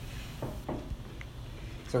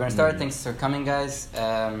So we're going to start. Thanks for coming, guys.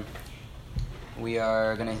 We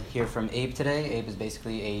are going to hear from Abe today. Abe is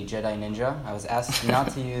basically a Jedi ninja. I was asked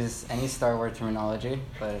not to use any Star Wars terminology,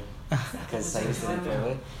 but because I used to do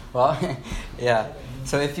it. Well, yeah.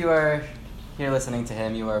 So if you are here listening to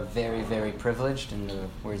him, you are very, very privileged in the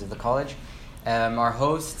words of the college. Our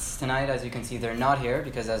hosts tonight, as you can see, they're not here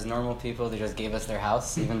because as normal people, they just gave us their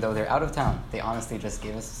house, even though they're out of town. They honestly just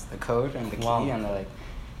gave us the code and the key, and they're like,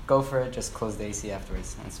 go for it, just close the AC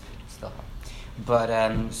afterwards. And it's still hot.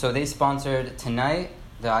 But, so they sponsored tonight,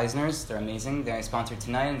 the Eisners, they're amazing. They sponsored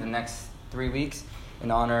tonight and the next 3 weeks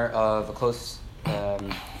in honor of a close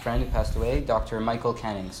friend who passed away, Dr. Michael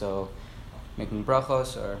Canning. So, making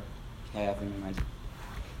brachos, or I have in mind.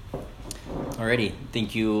 Alrighty,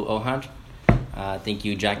 thank you, Ohad. Thank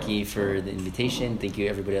you, Jackie, for the invitation. Thank you,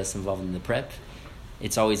 everybody else involved in the prep.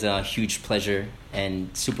 It's always a huge pleasure and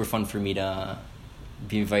super fun for me to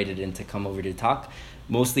be invited and to come over to talk,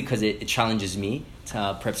 mostly because it challenges me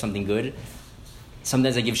to prep something good.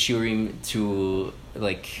 Sometimes I give shiurim to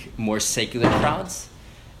like more secular crowds,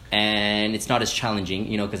 and it's not as challenging,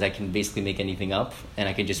 because I can basically make anything up, and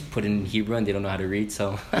I can just put in Hebrew, and they don't know how to read.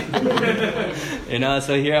 So,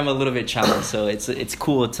 so here I'm a little bit challenged. So it's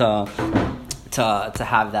cool to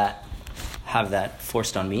have that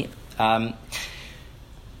forced on me.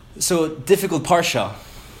 So difficult parsha,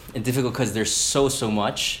 and difficult because there's so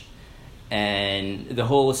much, and the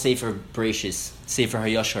whole Sefer Bereshis, Sefer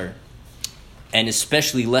HaYashar, and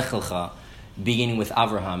especially Lech Lecha, beginning with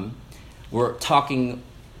Avraham, we're talking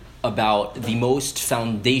about the most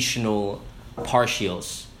foundational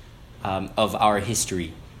parshios of our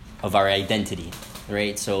history, of our identity,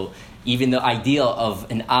 right? So even the idea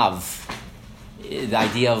of an Av, the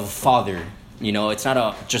idea of father, it's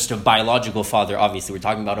not just a biological father, obviously. We're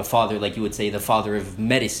talking about a father, like you would say, the father of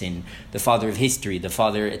medicine, the father of history, the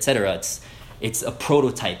father, etc. It's a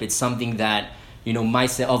prototype. It's something that,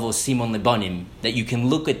 Maise Avos Simon Lebanim, that you can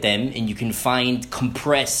look at them and you can find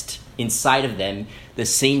compressed inside of them the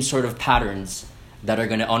same sort of patterns that are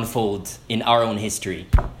going to unfold in our own history.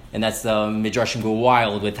 And that's the Midrashim go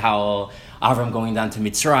wild with how Avram going down to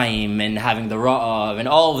Mitzrayim and having the Ra'av, and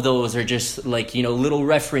all of those are just like, little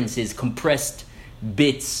references, compressed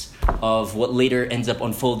bits of what later ends up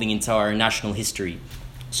unfolding into our national history.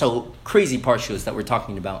 So crazy parshios that we're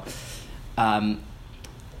talking about. And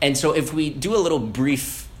so if we do a little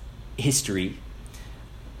brief history,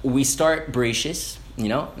 we start Bereshis,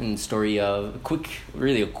 and story of a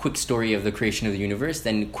quick story of the creation of the universe,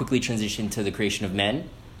 then quickly transition to the creation of man.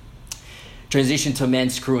 Transition to man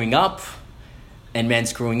screwing up, and man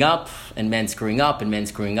screwing up, and man screwing up, and man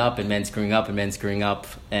screwing up, and man screwing up, and man screwing up,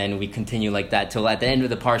 and we continue like that till at the end of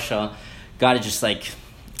the parsha, God is just like,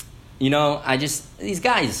 these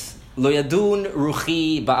guys, lo yadun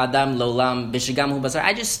ruchi ba'adam lolam b'shegam hu basar.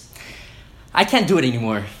 I can't do it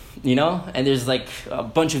anymore, And there's like a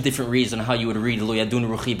bunch of different reasons on how you would read lo yadun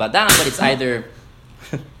ruchi ba'adam, but it's either.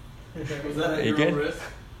 Was that at your own risk?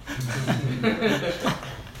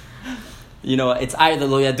 It's either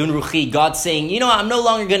lo yadun ruchi, God saying, I'm no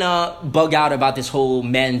longer gonna bug out about this whole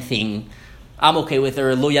man thing. I'm okay with it.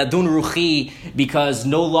 Or lo yadun ruchi, because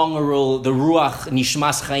no longer will the ruach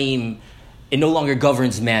nishmas chaim, it no longer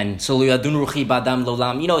governs man. So lo yadun ruchi badam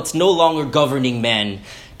lolam. It's no longer governing man.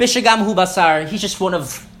 Bishagam hu basar. He's just one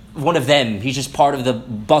of them. He's just part of the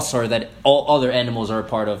basar that all other animals are a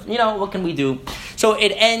part of. What can we do? So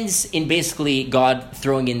it ends in basically God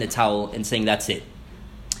throwing in the towel and saying that's it.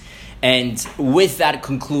 And with that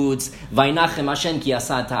concludes Vaynachem Hashem ki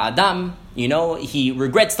asata Adam. He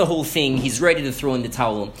regrets the whole thing. He's ready to throw in the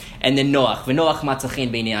towel. And then Noach, v'Noach matzachen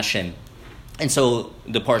b'nei Hashem. And so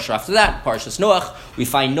the parsha after that, Parshas Noach, we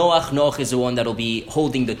find Noach. Noach is the one that will be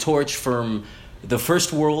holding the torch from the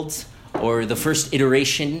first world, or the first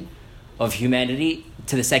iteration of humanity,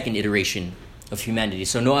 to the second iteration of humanity.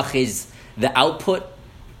 So Noach is the output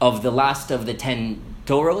of the last of the 10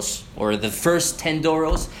 Doros, or the first 10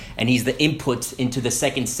 Doros, and he's the input into the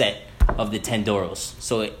second set of the 10 Doros.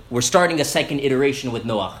 So we're starting a second iteration with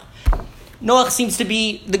Noach. Noach seems to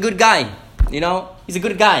be the good guy, he's a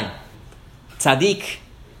good guy. Tzaddik,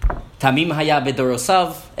 Tamim haya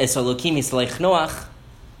bedorosav, es Elokim yislech Noach.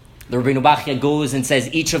 The Rabbeinu Bachya goes and says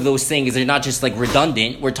each of those things are not just like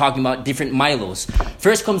redundant, we're talking about different milos.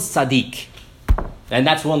 First comes Tzaddik, and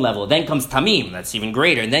that's one level. Then comes Tamim, that's even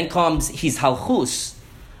greater. And then comes his Halchus,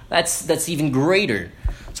 that's even greater.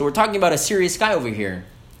 So we're talking about a serious guy over here.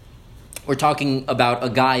 We're talking about a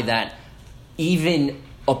guy that even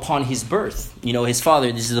upon his birth, his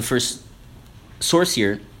father, this is the first source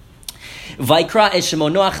here, Vaikra es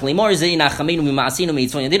shemo Noach lemor zei nachamenu mima'asinu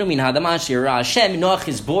meitzon yadinu min hadama shira Hashem. Noach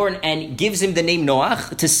is born and gives him the name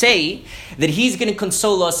Noach to say that he's going to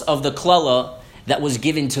console us of the klala that was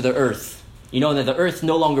given to the earth. You know, that the earth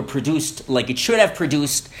no longer produced like it should have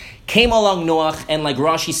produced. Came along Noach, and like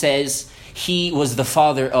Rashi says, he was the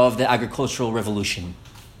father of the agricultural revolution.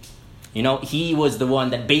 You know, he was the one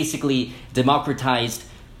that basically democratized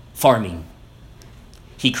farming.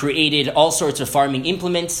 He created all sorts of farming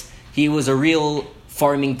implements. He was a real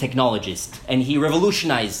farming technologist, and he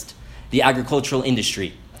revolutionized the agricultural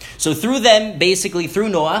industry. So through them, basically through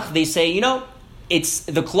Noach, they say, you know, it's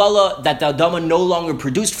the klala that the Adama no longer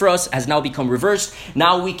produced for us has now become reversed.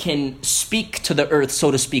 Now we can speak to the earth,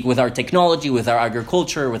 so to speak, with our technology, with our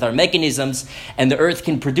agriculture, with our mechanisms, and the earth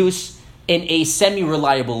can produce in a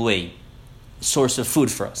semi-reliable way source of food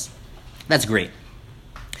for us. That's great.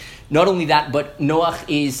 Not only that, but Noach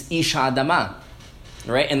is Ish Adama,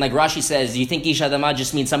 right? And like Rashi says, you think Ish Adama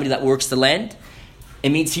just means somebody that works the land? It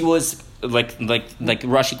means he was like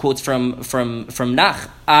Rashi quotes from Nach,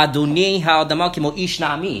 Adonai ha'adama kimo ish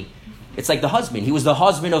na'ami. It's like the husband. He was the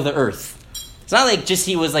husband of the earth. It's not like just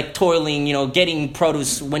he was like toiling, you know, getting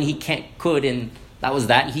produce when he could, and that was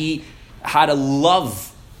that. He had a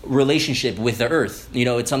love relationship with the earth. You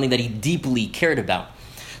know, it's something that he deeply cared about.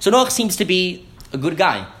 So Noach seems to be a good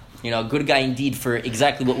guy. You know, a good guy indeed for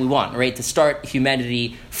exactly what we want, right? To start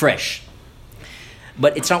humanity fresh.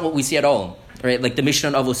 But it's not what we see at all. Right, like the Mishnah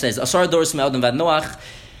on Avos says, Asar doros me'adam vad Noach,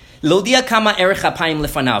 lodia kama erech hapayim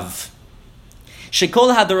lefanav.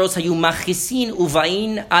 Shekol hadoros hayu machisin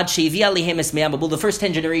uvain ad sheivia lehem es me'amabul. The first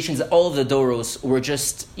 10 generations, all of the doros were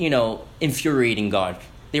just, you know, infuriating God.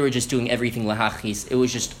 They were just doing everything lahachis. It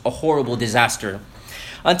was just a horrible disaster.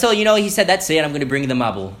 Until, you know, he said, that's it, I'm going to bring the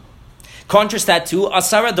mabul. Contrast that to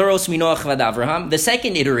Asara doros minoach vad Avraham. The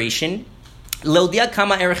second iteration, lodia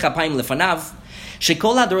kama erech hapayim lefanav.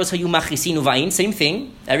 Shekol hadoros hayu machisin uvain, same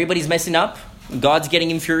thing. Everybody's messing up. God's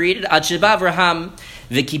getting infuriated. Ad sheba Avraham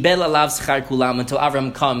v'kibel alav schar kulam, until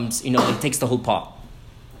Avraham comes, you know, and takes the whole pot.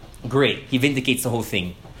 Great. He vindicates the whole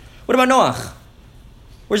thing. What about Noach?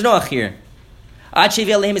 Where's Noach here? Ad shevi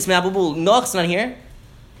alehem es me'abubul. Noach's not here.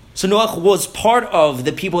 So Noach was part of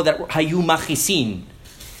the people that were hayu machisin.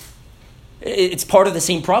 It's part of the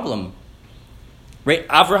same problem. Right?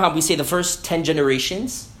 Avraham, we say the first 10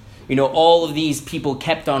 generations, you know, all of these people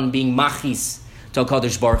kept on being machis to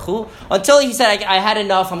HaKadosh Baruch Hu, until he said, I had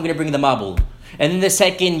enough, I'm going to bring the mabul. And then the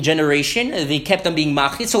second generation, they kept on being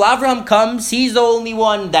machis. So Avraham comes, he's the only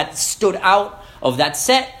one that stood out of that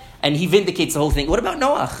set, and he vindicates the whole thing. What about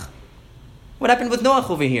Noach? What happened with Noach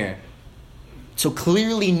over here? So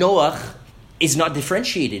clearly Noach is not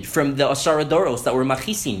differentiated from the Asara Doros that were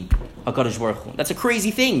machisin HaKadosh Baruch Hu. That's a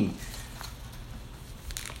crazy thing.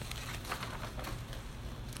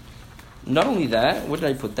 Not only that, where did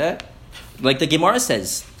I put that? Like the Gemara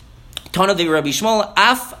says, Tana de Rabbi Shmuel,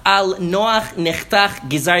 Af al Noach nechtach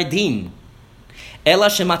gizar din, ela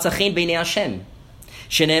shematzachen b'nei Hashem,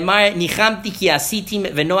 shene'emar nichamti ki asitim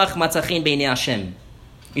v'Noach matzachen b'nei Hashem.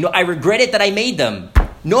 You know, I regretted that I made them.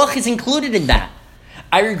 Noach is included in that.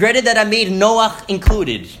 I regretted that I made Noach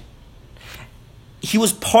included. He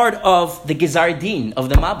was part of the gizar din, of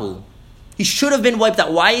the mabul. He should have been wiped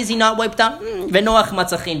out. Why is he not wiped out? V'Noach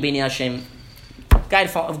matzachin b'nei Hashem.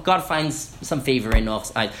 God finds some favor in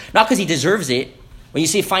Noach's eyes. Not because he deserves it. When you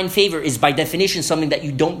say find favor, is by definition something that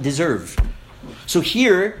you don't deserve. So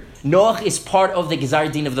here, Noach is part of the Gizar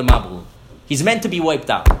Din of the Mabul. He's meant to be wiped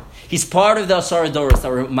out. He's part of the Asara Doros that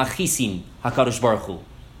were machisin HaKadosh Baruch Hu.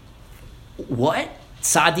 What?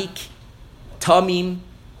 Tzaddik, Tamim,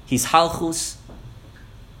 he's halchus,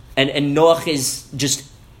 and Noach is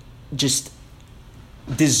just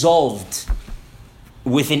dissolved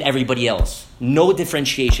within everybody else. No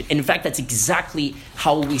differentiation. And in fact, that's exactly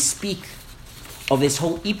how we speak of this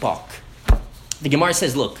whole epoch. The Gemara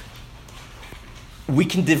says, look, we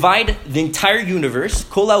can divide the entire universe,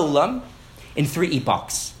 Kol HaOlam, in 3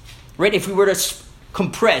 epochs. Right? If we were to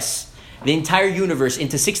compress the entire universe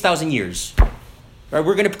into 6,000 years, right?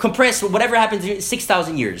 We're going to compress whatever happens in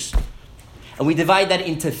 6,000 years. And we divide that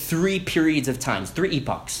into 3 periods of times, 3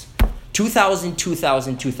 epochs. 2000,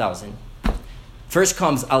 2000, 2000. First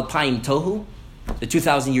comes Alpaim Tohu, the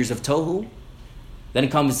 2,000 years of Tohu. Then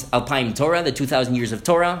comes Alpaim Torah, the 2,000 years of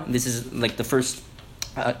Torah. This is like the first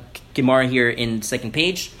Gemara here in the second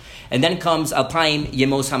page. And then comes Alpaim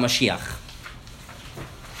Yemos HaMashiach.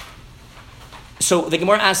 So the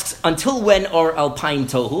Gemara asks, until when are Alpaim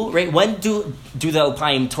Tohu? Right? When do the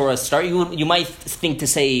Alpaim Torah start? You might think to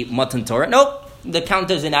say Matan Torah. Nope. The count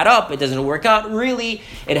doesn't add up. It doesn't work out. Really,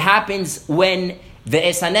 it happens when the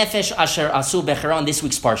Esanefesh Asher Asu Becharan, this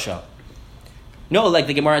week's Parsha. No, like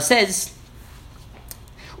the Gemara says,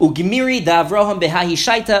 Ugimiri da Avraham behahi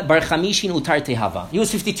shaita bar chamishin utar tehava. He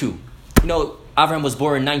was 52. Avraham was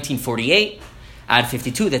born in 1948. Add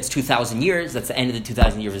 52, that's 2,000 years. That's the end of the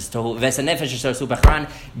 2,000 years. Tohu v'esanefesh asher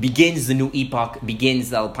bachran begins the new epoch, begins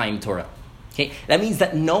the Alpayim Torah. Okay, that means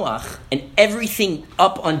that Noach and everything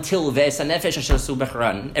up until v'esanefesh asher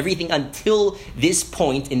bachran, everything until this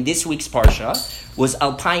point in this week's parsha was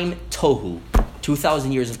Alpayim Tohu,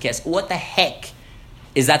 2,000 years of chaos. What the heck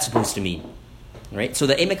is that supposed to mean? Right? So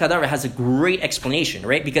the Emek Hadar has a great explanation,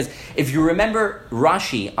 right? Because if you remember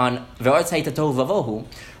Rashi on Ve'aretz Hayta Tohu Vavohu,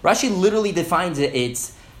 Rashi literally defines it,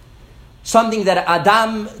 it's something that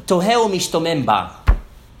Adam Toheu Mishtomem Ba.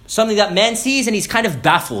 Something that man sees and he's kind of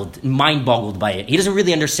baffled, mind-boggled by it. He doesn't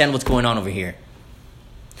really understand what's going on over here.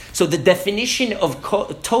 So the definition of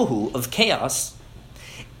Tohu, of chaos,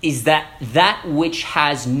 is that which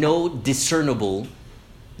has no discernible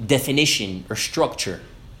definition or structure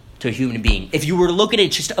to a human being. If you were to look at it,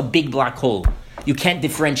 it's just a big black hole. You can't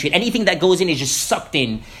differentiate. Anything that goes in is just sucked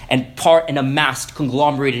in and amassed,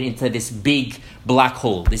 conglomerated into this big black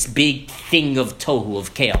hole, this big thing of tohu,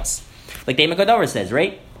 of chaos. Like the Emek Hadar says,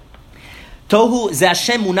 right? Tohu ze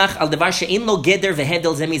Hashem munach al devar she'in lo geder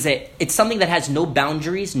vehedel ze mizeh. It's something that has no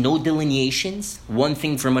boundaries, no delineations, one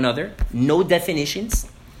thing from another, no definitions.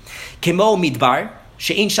 Kemo midbar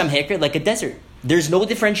she'in sham heker, like a desert. There's no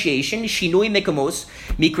differentiation. Shinui mekamos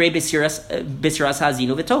mikre besiras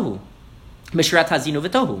hazinu v'tohu, meshirat hazinu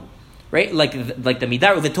v'tohu, right? Like the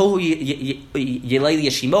midar v'tohu yelei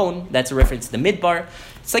yeshimon. That's a reference to the midbar.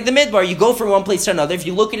 It's like the midbar. You go from one place to another. If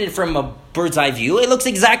you look at it from a bird's eye view, it looks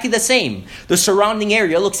exactly the same. The surrounding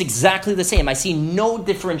area looks exactly the same. I see no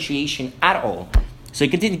differentiation at all. So he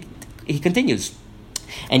continues.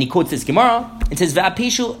 And he quotes this Gemara. It says,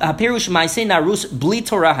 "V'aperush ma'aseh narus bli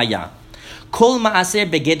Torah haya. Kol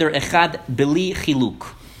ma'aser begeder echad beli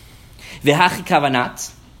chiluk. V'hachi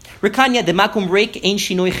kavanat. Rekanya demakum reik ein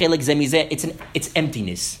shinoi chelek zemizeh. It's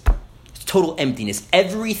emptiness. It's total emptiness.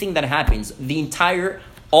 Everything that happens,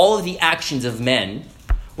 all of the actions of men,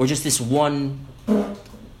 were just this one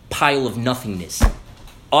pile of nothingness.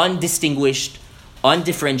 Undistinguished,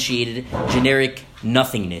 undifferentiated, generic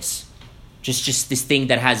nothingness. Just this thing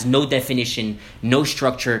that has no definition, no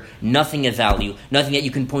structure, nothing of value, nothing that you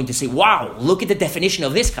can point to say, wow, look at the definition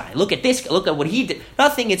of this guy, look at this, look at what he did.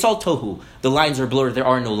 Nothing, it's all tohu. The lines are blurred, there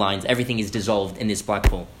are no lines, everything is dissolved in this black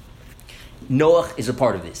hole. Noach is a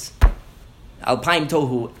part of this. Alpayim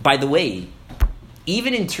Tohu, by the way,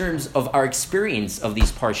 even in terms of our experience of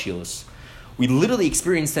these parshios, we literally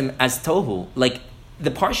experience them as Tohu. Like,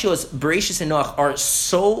 the parshios, Bereshis and Noach, are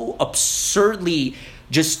so absurdly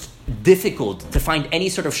just difficult to find any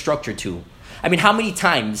sort of structure to. I mean, how many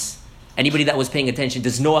times, anybody that was paying attention,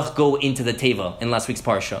 does Noach go into the Teva in last week's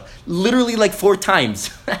Parsha? Literally like 4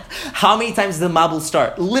 times. How many times does the Mabul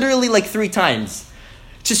start? Literally like 3 times.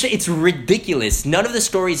 It's ridiculous. None of the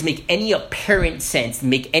stories make any apparent sense,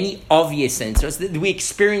 make any obvious sense. We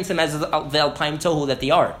experience them as the Alpayim Tohu that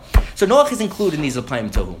they are. So Noach is included in these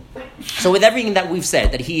Alpayim Tohu. So with everything that we've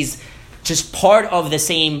said, that he's just part of the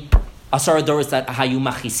same Asar Doros that Hayu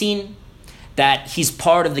Machisin, that he's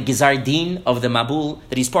part of the Gizar Din of the Mabul,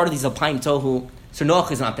 that he's part of these Alpayim Tohu. So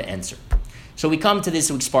Noach is not the answer. So we come to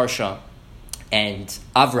this week's Parsha, and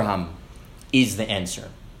Avraham is the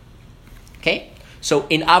answer. Okay? So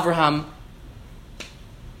in Avraham,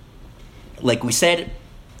 like we said,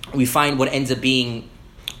 we find what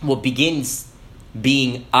begins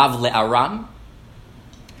being Av le'aram,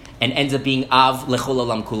 and ends up being Av lechol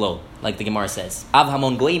olam kulo, like the Gemara says. Av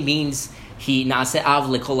hamon goyim means he naaseh Av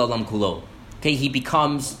lechol olam kulo. Okay, he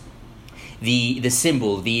becomes the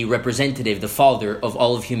symbol, the representative, the father of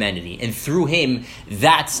all of humanity. And through him,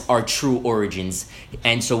 that's our true origins.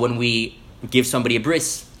 And so when we give somebody a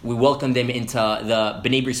bris, we welcome them into the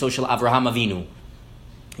B'nai Bris Social Avraham Avinu.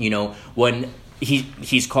 When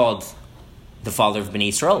he's called the father of B'nai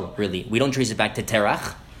Yisrael, really. We don't trace it back to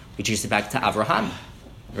Terach, we trace it back to Avraham.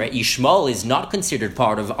 Right? Yishmael is not considered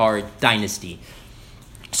part of our dynasty.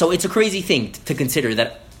 So it's a crazy thing to consider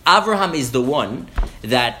that Avraham is the one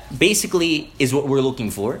that basically is what we're looking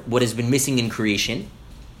for, what has been missing in creation.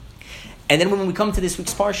 And then when we come to this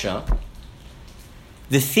week's Parsha,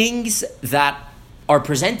 the things that are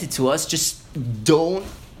presented to us just don't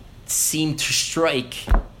seem to strike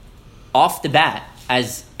off the bat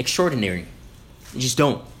as extraordinary. They just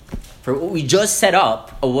don't. For what we just set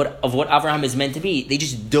up of what Avraham is meant to be, they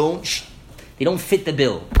just don't fit the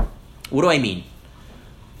bill. What do I mean?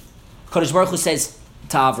 Kadosh Baruch Hu says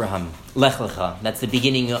to Avraham, Lech Lecha. That's the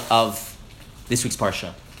beginning of this week's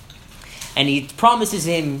Parsha. And he promises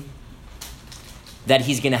him that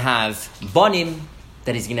he's going to have banim,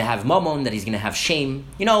 that he's going to have mamon, that he's going to have shame.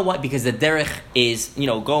 You know what? Because the derech is,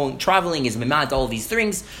 traveling is mimat, all these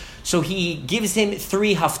things. So he gives him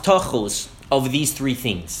 3 haftachos of these 3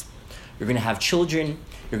 things. You're going to have children,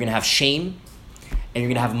 you're going to have shame, and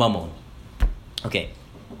you're going to have mamon. Okay.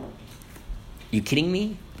 You kidding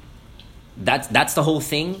me? That's the whole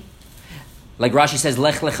thing? Like Rashi says,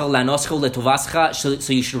 Lech lecha lanoscha letovascha,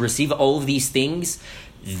 so you should receive all of these things.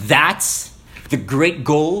 That's the great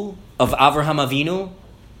goal of Avraham Avinu?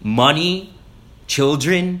 Money,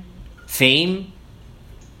 children, fame?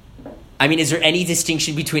 I mean, is there any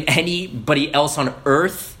distinction between anybody else on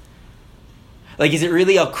earth? Like, is it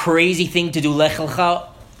really a crazy thing to do Lech lecha,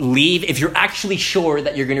 leave, if you're actually sure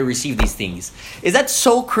that you're going to receive these things? Is that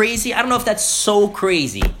so crazy? I don't know if that's so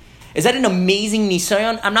crazy. Is that an amazing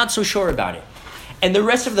nisayon? I'm not so sure about it. And the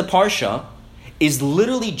rest of the parsha is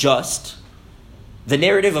literally just the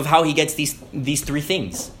narrative of how he gets these 3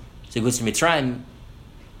 things. So he goes to Mitzrayim,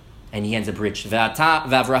 and he ends up rich.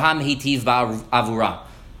 V'Avraham hitiv ba'avura.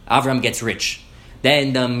 Avraham gets rich.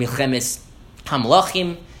 Then the Milchemes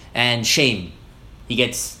Hamlachim and Shem. He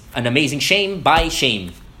gets an amazing Shem by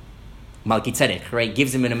Shem. Malki Tzedek, right?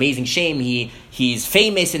 Gives him an amazing Shem. He's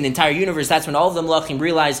famous in the entire universe. That's when all of the Malachim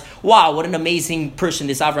realize, wow, what an amazing person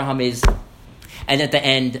this Avraham is. And at the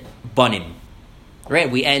end, Banim. Right?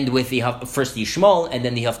 We end with first Yishmael, and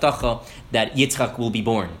then the Haftacha that Yitzchak will be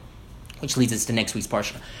born. Which leads us to next week's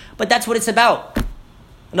Parsha. But that's what it's about.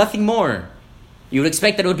 Nothing more. You would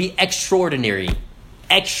expect that it would be extraordinary,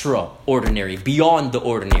 beyond the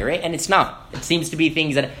ordinary, and it's not. It seems to be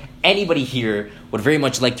things that anybody here would very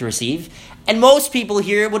much like to receive, and most people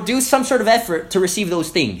here would do some sort of effort to receive those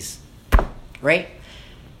things, right?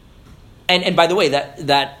 And by the way,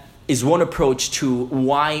 that is one approach to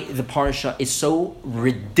why the parsha is so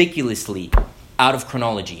ridiculously out of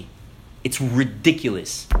chronology. It's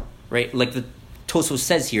ridiculous, right? Like the Tosfos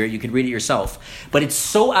says here, you could read it yourself, but it's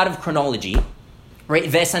so out of chronology. Right,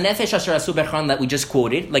 that we just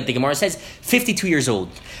quoted, like the Gemara says, 52 years old.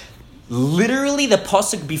 Literally, the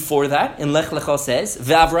pasuk before that in Lech Lecha says,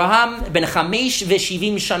 "Ve'Avraham ben chamesh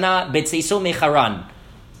ve'shivim shana betzeiso mecharan,"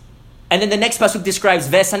 and then the next pasuk describes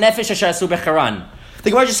 "Ve'sanefesh asher asu becharan."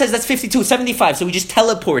 The Gemara just says that's 52, 75. So we just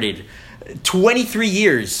teleported 23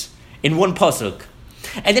 years in one pasuk,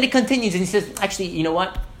 and then it continues and he says, "Actually, you know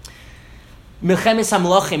what? Milchemes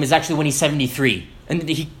Hamlachim is actually when he's 73," and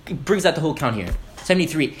he brings out the whole count here.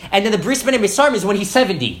 73. And then the Bris Bein HaMesarim is when he's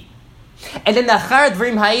 70. And then the Achar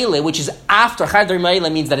Dvarim Ha'ele, which is after, Achar Dvarim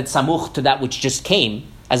Ha'ele means that it's samuch to that which just came,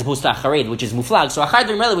 as opposed to Achared, which is muflag. So Achar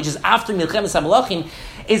Dvarim Ha'ele, which is after Milchemes HaMelachim,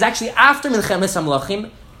 is actually after Milchemes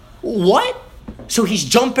HaMelachim. What? So he's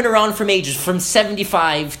jumping around from ages, from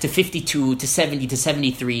 75 to 52 to 70 to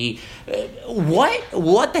 73.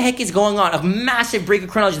 What the heck is going on? A massive break of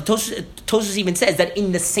chronology. Tosfos even says that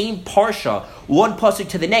in the same parsha, one pasuk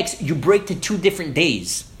to the next, you break to 2 different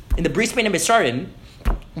days. In the Bris Bein HaMesarim,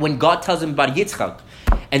 when God tells him about Yitzchak,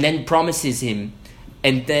 and then promises him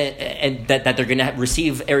that they're going to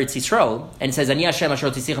receive Eretz Yisrael, and says, Ani Hashem asher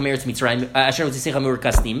hotzisecha me'eretz Mitzrayim, asher hotzisecha me'ur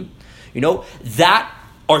kasdim, that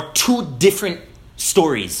are 2 different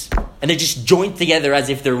stories, and they're just joined together as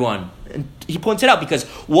if they're one. And he points it out because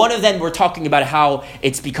one of them we're talking about how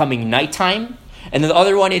it's becoming nighttime, and the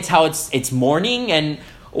other one it's how it's morning, and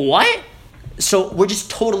what? So we're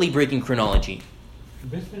just totally breaking chronology. The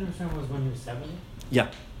Bris Bein HaMesarim was when he was 70? Yeah.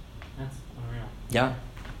 That's unreal.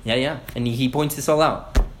 Yeah. And he points this all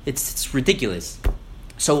out. It's ridiculous.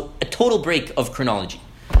 So a total break of chronology.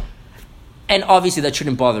 And obviously that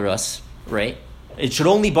shouldn't bother us, right? It should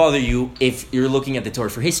only bother you if you're looking at the Torah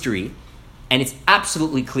for history. And it's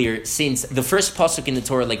absolutely clear, since the first pasuk in the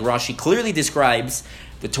Torah, like Rashi clearly describes,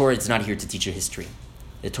 the Torah is not here to teach you history.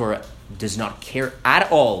 The Torah does not care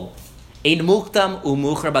at all. Ein muktam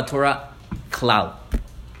umuchar b'Torah klal.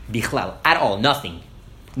 Bichlal. At all. Nothing.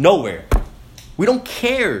 Nowhere. We don't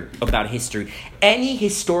care about history. Any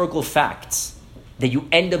historical facts that you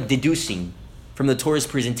end up deducing from the Torah's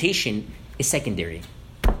presentation is secondary.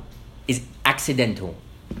 Is accidental.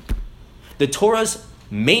 The Torah's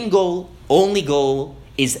main goal, only goal,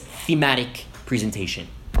 is thematic presentation.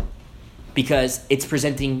 Because it's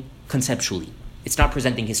presenting conceptually. It's not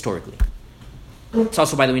presenting historically. It's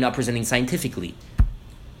also, by the way, not presenting scientifically.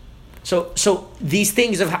 So these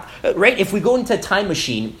things of right? If we go into a time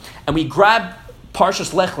machine and we grab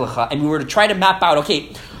Parshas Lech Lecha and we were to try to map out,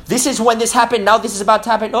 okay, this is when this happened, now this is about to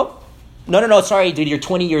happen. Oh, no, sorry, dude, you're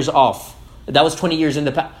 20 years off. That was 20 years in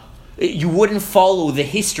the past. You wouldn't follow the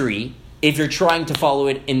history if you're trying to follow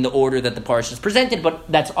it in the order that the parsha is presented,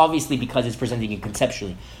 but that's obviously because it's presenting it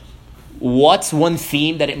conceptually. What's one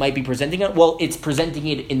theme that it might be presenting on? Well, it's presenting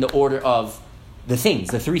it in the order of the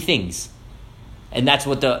three things. And that's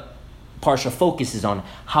what the Parsha focuses on,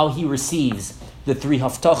 how he receives the three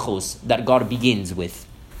haftachos that God begins with.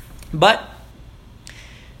 But,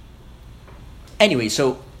 anyway,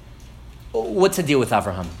 so what's the deal with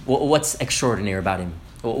Avraham? What's extraordinary about him?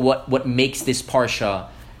 What makes this Parsha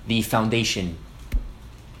the foundation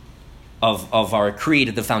of our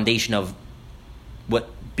creed, the foundation of what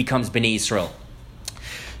becomes Bnei Yisrael?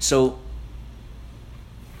 So,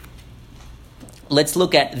 let's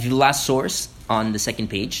look at the last source on the second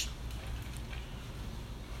page.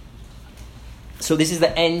 So this is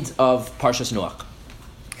the end of Parshas Noach.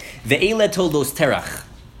 Ve'ele toldos Terach.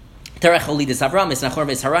 Terach holidus Avram, es Nachor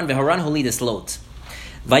ve'es Haran, ve'Haran holidus Lot.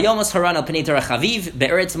 Vayomos Haran al pnei Terach aviv,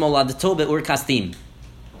 be'eretz moladato be'ur kasdim.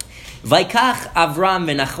 Vaikach Avram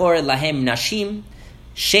ve'Nachor lahem nashim,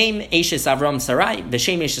 Shem eshes Avram Sarai,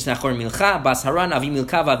 ve'Shem eshes Nachor milcha, bas Haran avi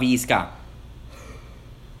milka v'avi Yizka.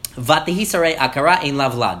 Vatehi Sarai akara ein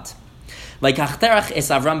lavlad. Vaikach Terach es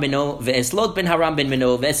Avram beno, ve'es Lot ben Haran ben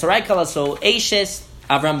beno, ve'es Sarai kalaso, eshes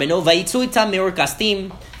Avram beno, vayitzu itam me'ur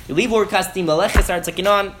kasdim, they leave Ur Kasdim, Leleches Eretz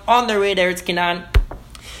Canaan, on their way to Eretz Canaan.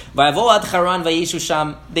 Vayavo ad Charan, vayishu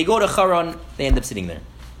sham. They go to Charan, they end up sitting there,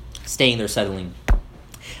 staying there, settling.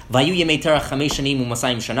 Vayu yemei terach chamesh shanim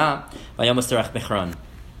u'masayim shana, vayamas terach bechran.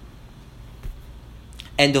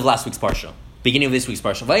 End of last week's parsha. Beginning of this week's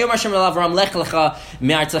parsha. Vayom Hashem el Avram, lech lecha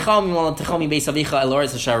me'artzecha u'mimolatecha mibeis avicha el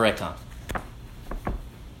oretz asher reka.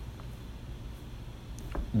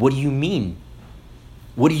 What do you mean?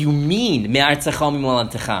 What do you mean? Me'artzecha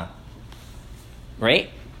u'mimolatecha. Right?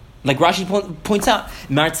 Like Rashi points out,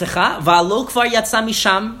 Me'artzecha va'alo kvar yatsa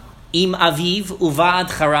misham im aviv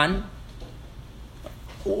uvad Haran.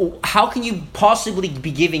 How can you possibly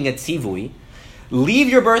be giving a tzivui? Leave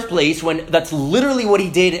your birthplace when that's literally what he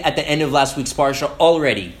did at the end of last week's parsha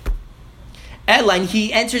already. Ela, and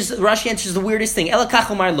Rashi enters the weirdest thing. Ela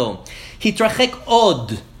kach omar lo, hitrachek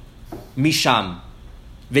od misham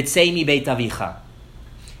v'tzei mi beit avicha.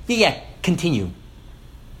 Yeah, continue.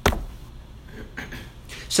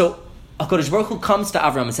 So, HaKadosh Baruch Hu comes to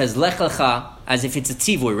Avram and says, Lech lecha, as if it's a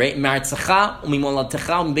tzivui, right? Me'artzecha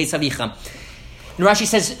u'mimolatecha u'mibeis avicha. And Rashi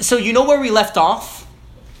says, so you know where we left off?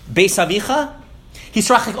 Beis avicha?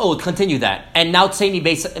 Hisrachik od, continue that. And now tzei mi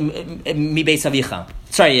beis avicha.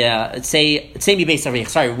 Sorry, tzei mi beis avicha.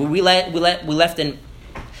 Sorry, we left in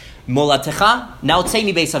molatecha, now tzei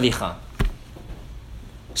mi beis avicha.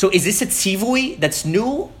 So is this a tzivui that's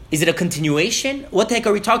new? Is it a continuation? What the heck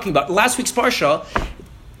are we talking about? Last week's parsha,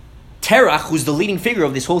 Terach, who's the leading figure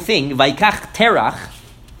of this whole thing, Vaikach Terach,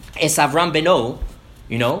 es Avram beno,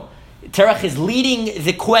 you know, Terach is leading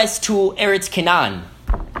the quest to Eretz Canaan.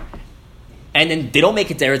 And then they don't make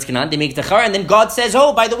it to Eretz Canaan, they make it to Haran, and then God says,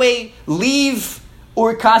 oh, by the way, leave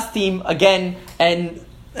Ur Kasdim again, and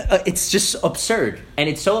it's just absurd. And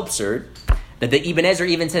it's so absurd that the Ibn Ezra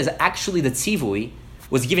even says, actually the tzivui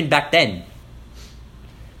was given back then.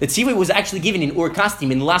 The tzivui was actually given in Ur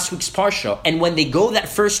Kasdim in last week's parsha, and when they go that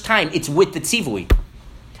first time, it's with the tzivui.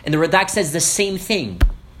 And the Radak says the same thing.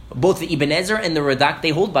 Both the Ibn Ezra and the Radak, they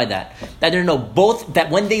hold by that. That they know both that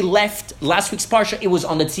when they left last week's parsha, it was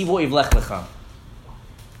on the tzivui of Lech Lecha.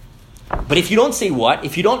 But if you don't say what,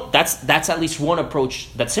 if you don't, that's at least one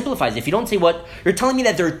approach that simplifies it. If you don't say what, you're telling me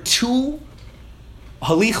that there are two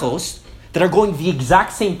halichos that are going the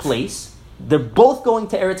exact same place. They're both going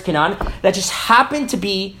to Eretz Canaan that just happen to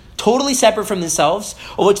be totally separate from themselves,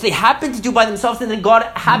 or which they happen to do by themselves, and then God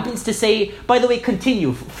happens to say, by the way,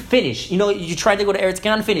 continue, finish. You know, you tried to go to Eretz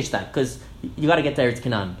Canaan, finish that, because you got to get to Eretz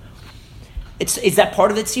Canaan. Is that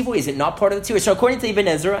part of the tzivui? Is it not part of the tzivui? So according to Ibn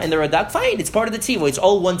Ezra and the Radak, fine, it's part of the tzivui. It's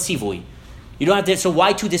all one tzivui. You don't have to, so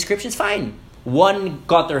why two descriptions? Fine. One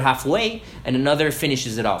got there halfway, and another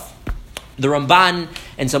finishes it off. The Ramban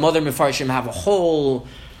and some other Mefarshim have a whole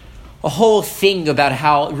thing about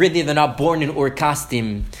how really they're not born in Ur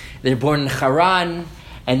Kasdim. They're born in Haran,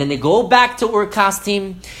 and then they go back to Ur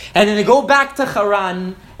Kasdim, and then they go back to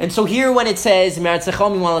Haran. And so here when it says, we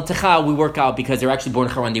work out because they're actually born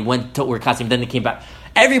in Haran, they went to Ur Kasdim, then they came back.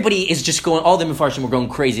 Everybody is just going, all the Mefarshim were going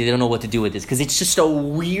crazy. They don't know what to do with this, because it's just a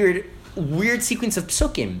weird sequence of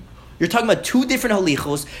psukim. You're talking about two different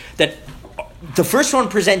halichos that the first one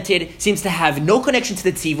presented seems to have no connection to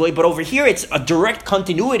the tzivui, but over here it's a direct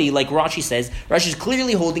continuity, like Rashi says. Rashi is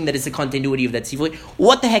clearly holding that it's a continuity of that tzivui.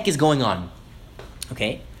 What the heck is going on?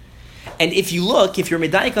 Okay? And if you're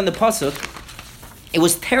medayik on the pasuk, it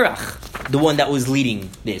was Terach, the one that was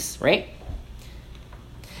leading this, right?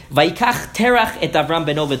 Vaikach Terach et Avram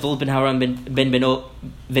beno v'tol ben Haran ben beno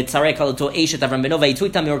v'tzarek alato eish et Avram beno v'yitu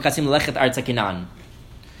itam me'or kasim lechet arza Canaan.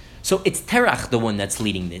 So it's Terach the one that's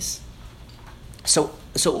leading this. So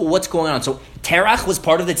what's going on? So Terach was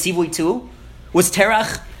part of the tzivui too? Was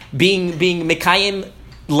Terach being Mekayim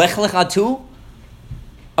Lech Lecha too?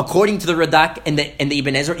 According to the Radak and the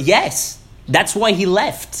Ibn Ezra? Yes. That's why he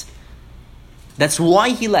left.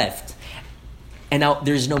 And now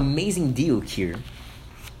there's an amazing diuk here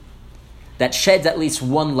that sheds at least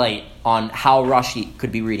one light on how Rashi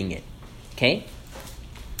could be reading it. Okay?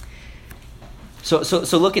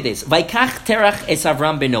 So look at this. Vaikach Terach es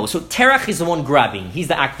Avram beno. So Terach is the one grabbing. He's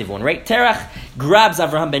the active one, right? Terach grabs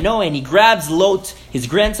Avram beno and he grabs Lot, his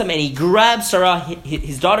grandson, and he grabs Sarah,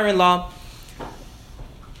 his daughter-in-law.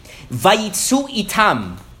 Vayitzu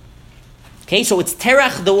itam. Okay, so it's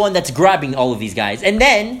Terach the one that's grabbing all of these guys. And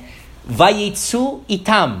then, Vayitzu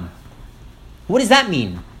itam. What does that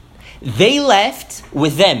mean? They left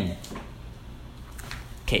with them.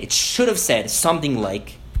 Okay, it should have said something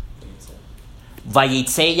like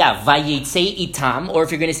Vayitze itam, or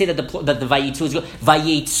if you're going to say that the Vayitzu is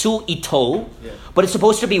Vayitzu ito, but it's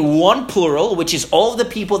supposed to be one plural, which is all of the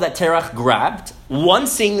people that Terach grabbed, one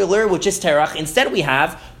singular, which is Terach. Instead we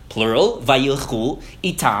have plural, Vayilchu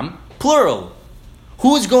itam, plural.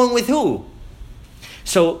 Who's going with who?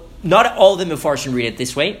 So not all the Mefarshim read it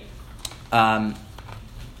this way. I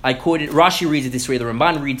quoted, Rashi reads it this way, the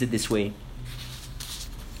Ramban reads it this way.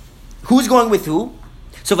 Who's going with who?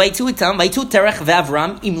 So Vayitzu itam, Vayitzu Terach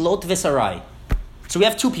ve'Avram im Lot ve'Sarai. So we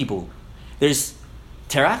have two people. There's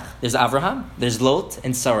Terach, there's Avraham, there's Lot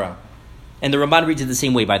and Sarah. And the Ramban reads it the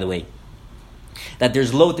same way, by the way. That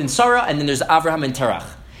there's Lot and Sarah, and then there's Avraham and Terach.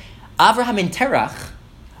 Avraham and Terach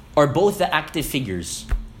are both the active figures.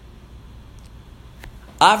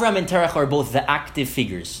 Avram and Terach are both the active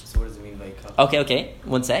figures. So what does it mean by couple? Okay,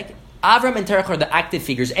 1 sec. Avram and Terach are the active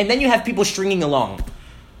figures, and then you have people stringing along.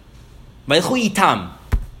 Vayilchu itam.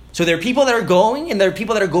 So there are people that are going, and there are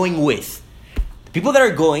people that are going with. The people that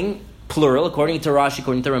are going, plural, according to Rashi,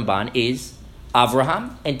 according to Ramban, is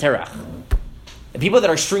Avraham and Terach. The people that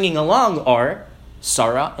are stringing along are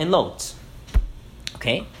Sarah and Lot.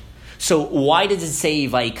 Okay? So why does it say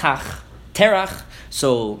Vaikach Terach?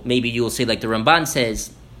 So maybe you'll say like the Ramban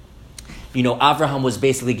says, Avraham was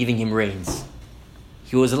basically giving him reins.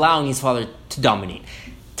 He was allowing his father to dominate.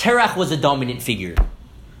 Terach was a dominant figure.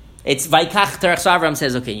 It's Vaikach Terach. So Avraham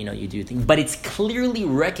says, okay, you do your thing. But it's clearly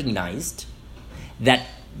recognized that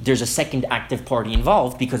there's a second active party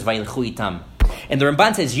involved because Vayilchu itam. And the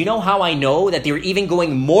Ramban says, you know how I know that they were even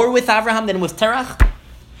going more with Avraham than with Terach?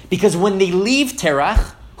 Because when they leave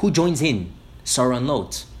Terach, who joins in? Sarah and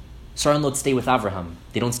Lot. Sarah and Lot stay with Avraham.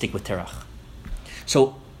 They don't stick with Terach.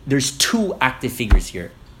 So there's two active figures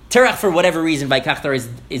here. Terach, for whatever reason, Vaikach Terach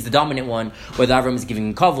is the dominant one, whether Avraham is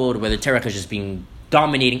giving kavod, whether Terach is just being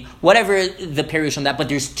dominating, whatever the perish on that, but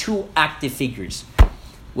there's two active figures.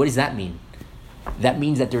 What does that mean? That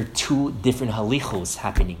means that there are two different halichos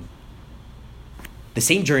happening. The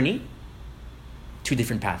same journey, two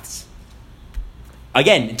different paths.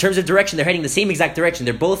 Again, in terms of direction, they're heading the same exact direction.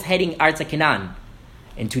 They're both heading Arza Canaan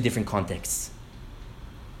in two different contexts.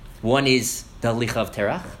 One is the halicha of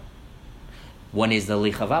Terach. One is the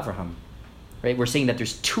halicha of Avraham. Right? We're saying that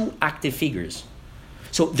there's two active figures.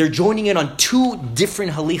 So they're joining in on two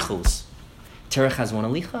different halichos. Terach has one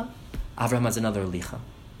halicha. Avraham has another halicha.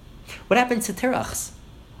 What happens to Terach's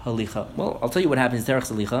halicha? Well, I'll tell you what happens to Terach's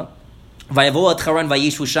halicha. So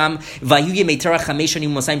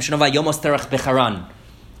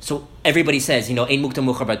everybody says, Ein Mukta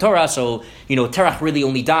Muchar B'Torah, so, Terach really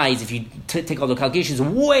only dies, if you take all the calculations,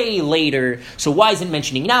 way later. So why is it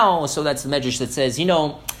mentioning now? So that's the Medrash that says, we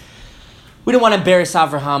don't want to embarrass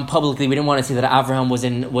Avraham publicly. We didn't want to say that Avraham was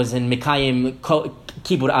in Mekayim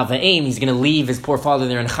Kibud Avaim. He's going to leave his poor father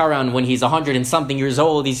there in Haran when he's 100 and something years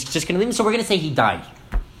old. He's just going to leave him. So we're going to say he died.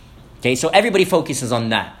 Okay, so everybody focuses on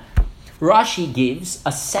that. Rashi gives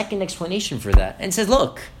a second explanation for that and says,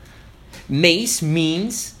 look, Mace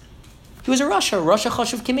means he was a Rasha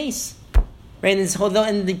Choshev Kemes. Right?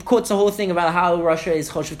 And he quotes the whole thing about how Rasha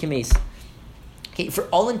is Choshev Kemes. Okay, for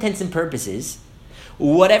all intents and purposes,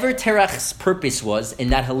 whatever Terach's purpose was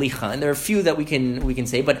in that halicha, and there are a few that we can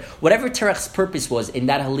say, but whatever Terach's purpose was in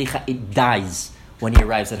that halicha, it dies when he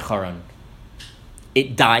arrives at Haran.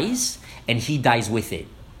 It dies, and he dies with it.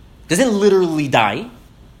 Doesn't literally die,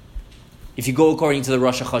 if you go according to the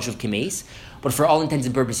Rosh Hashanah Kemes, but for all intents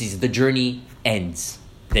and purposes, the journey ends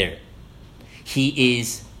there. He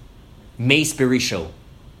is Meis Berisho,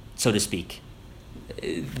 so to speak.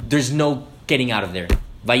 There's no getting out of there.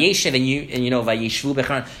 Vayeshev, and Vayeshvu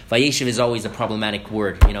Becharan. Vayeshev is always a problematic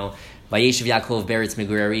word. Vayeshev Yaakov Beretz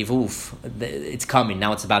Megurariv. Oof, it's coming.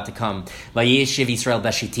 Now it's about to come. Vayeshev Yisrael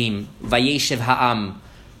Bashitim. Vayeshev Ha'am.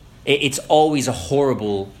 it's always a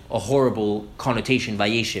horrible connotation,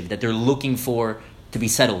 vayeshiv, that they're looking for to be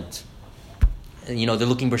settled. They're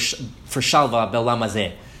looking for shalva be'olam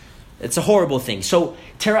hazeh. It's a horrible thing. So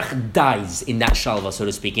Terach dies in that shalva, so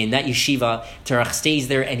to speak. In that yeshiva, Terach stays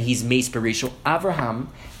there and he's meis berisho. Avraham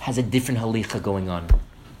has a different halicha going on.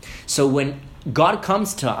 So when God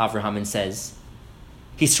comes to Avraham and says,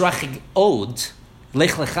 Hisrachig od,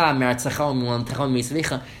 lech lecha me'artzecha u'molamtecha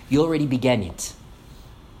u'meisvecha, you already began it.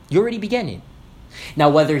 Now,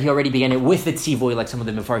 whether he already began it with the tzivoy, like some of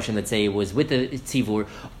the mefarshim that say it was with the tzivoy,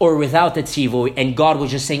 or without the tzivoy, and God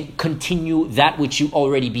was just saying, continue that which you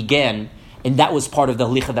already began, and that was part of the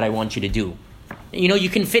halicha that I want you to do. You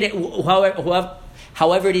can fit it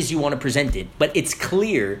however it is you want to present it, but it's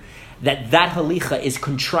clear that halicha is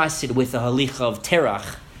contrasted with the halicha of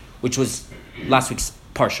Terach, which was last week's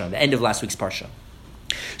parsha, the end of last week's parsha.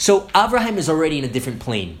 So Avraham is already in a different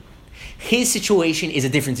plane. His situation is a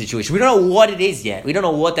different situation. We don't know what it is yet. We don't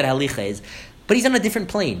know what that halicha is. But he's on a different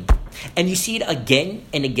plane. And you see it again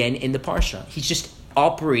and again in the parsha. He's just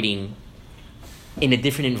operating in a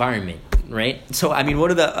different environment, right? So,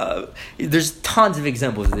 one of the... there's tons of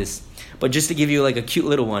examples of this. But just to give you like a cute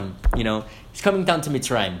little one, he's coming down to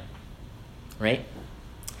Mitzrayim, right?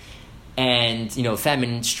 And,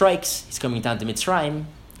 famine strikes. He's coming down to Mitzrayim.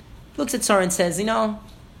 Looks at Sarah and says,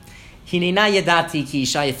 Hinena yadati ki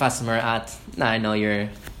isha yefas marat. I know you're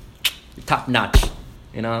top notch,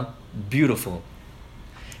 beautiful.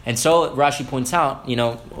 And so Rashi points out,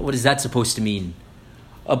 what is that supposed to mean?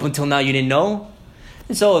 Up until now you didn't know?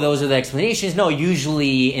 And so those are the explanations. No,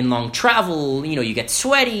 usually in long travel, you get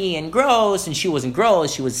sweaty and gross, and she wasn't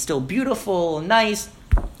gross, she was still beautiful and nice.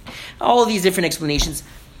 All these different explanations.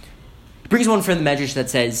 Brings one from the Medrash that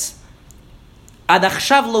says, Ad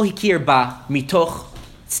achshav lo hikir ba mitoch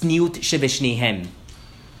tzniut shebeshnihem.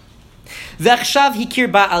 V'achshav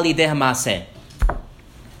hikir ba al yidei ha'maseh.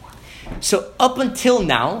 So up until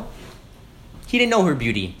now, he didn't know her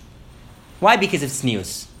beauty. Why? Because of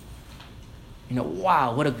tznius.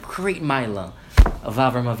 Wow, what a great maila of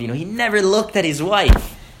Avram Avinu. He never looked at his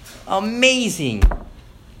wife. Amazing.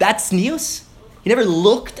 That's tznius? He never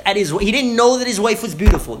looked at his wife. He didn't know that his wife was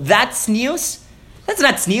beautiful. That's tznius? That's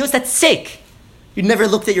not tznius, that's sick. You never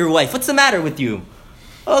looked at your wife. What's the matter with you?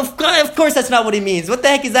 Of course that's not what it means. What the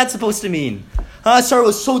heck is that supposed to mean? Sarah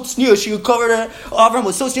was so tznius, she covered her. Avram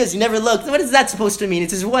was so tznius, he never looked. What is that supposed to mean?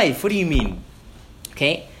 It's his wife. What do you mean?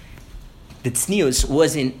 Okay? The tznius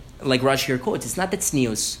wasn't, like Rashi here quotes, it's not the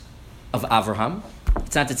tznius of Avraham.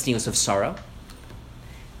 It's not the tznius of Sarah.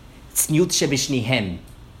 Tzniut shebishnihem.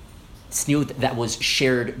 Tzniut that was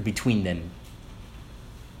shared between them.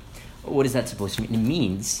 What is that supposed to mean? It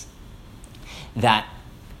means that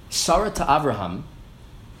Sarah to Avraham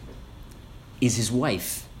is his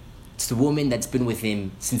wife. It's the woman that's been with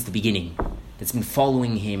him since the beginning, that's been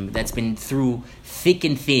following him, that's been through thick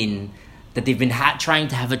and thin, that they've been trying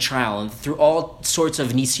to have a child, and through all sorts of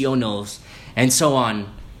nisionos and so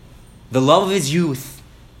on. The love of his youth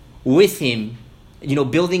with him,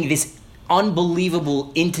 building this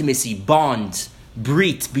unbelievable intimacy, bond,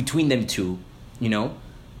 brit between them two,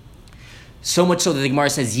 So much so that the Gemara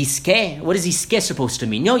says, Yiskeh. What is Yiskeh supposed to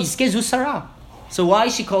mean? No, Yiskeh zu Sarah. So why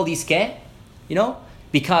is she called Yiskeh?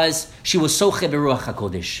 Because she was soche beruach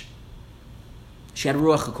HaKodesh. She had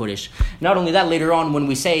Ruach HaKodesh. Not only that, later on when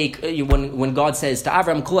we say, when God says to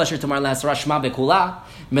Avram, Kula asher tamar le'asara shma bekula,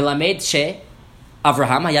 melamed she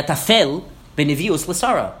Avraham hayatafel benevius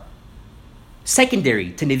l'Sarah.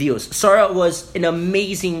 Secondary to Nevios. Sarah was an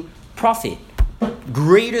amazing prophet,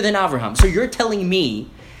 greater than Avraham. So you're telling me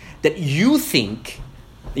that you think,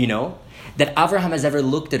 that Avraham has ever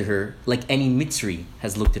looked at her like any Mitzri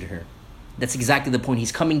has looked at her. That's exactly the point.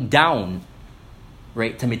 He's coming down,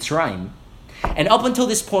 right, to Mitzrayim. And up until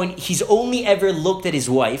this point, he's only ever looked at his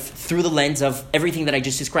wife through the lens of everything that I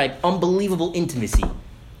just described. Unbelievable intimacy.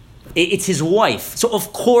 It's his wife. So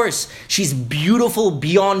of course, she's beautiful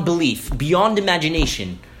beyond belief, beyond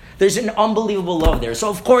imagination. There's an unbelievable love there. So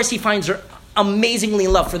of course, he finds her amazingly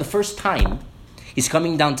in love for the first time. He's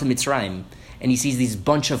coming down to Mitzrayim, and he sees these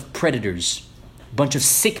bunch of predators, bunch of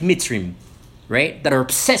sick Mitzrim, right, that are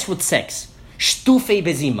obsessed with sex. Shtufei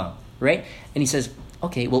bezima, right? And he says,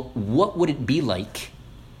 okay, well, what would it be like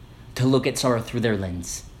to look at Sarah through their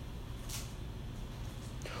lens?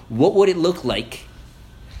 What would it look like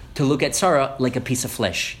to look at Sarah like a piece of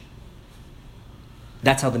flesh?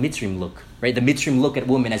 That's how the Mitzrim look, right? The Mitzrim look at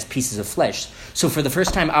women as pieces of flesh. So for the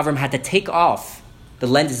first time, Avram had to take off the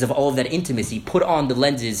lenses of all of that intimacy, put on the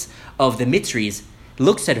lenses of the Mitzris,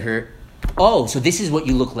 looks at her, oh, so this is what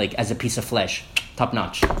you look like as a piece of flesh. Top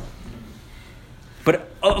notch.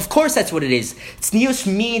 But of course that's what it is. Tznius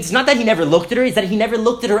means not that he never looked at her, it's that he never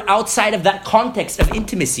looked at her outside of that context of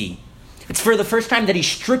intimacy. It's for the first time that he's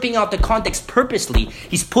stripping out the context purposely.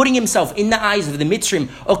 He's putting himself in the eyes of the Mitzrim.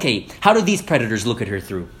 Okay, how do these predators look at her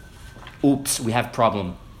through? Oops, we have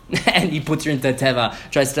problem. And he puts her into Teva,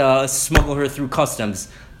 tries to smuggle her through customs.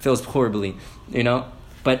 Feels horribly,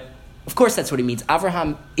 But of course that's what it means.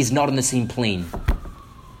 Avraham is not on the same plane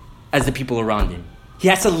as the people around him. He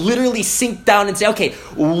has to literally sink down and say, okay,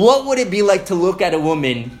 what would it be like to look at a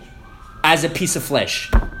woman as a piece of flesh?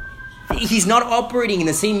 He's not operating in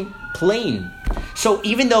the same plane. So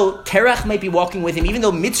even though Terach might be walking with him, even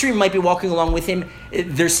though Mitzrayim might be walking along with him,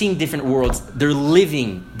 they're seeing different worlds. They're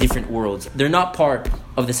living different worlds. They're not part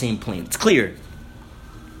of the same plane. It's clear.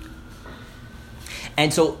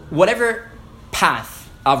 And so whatever path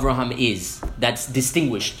Avraham is that's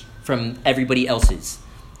distinguished from everybody else's,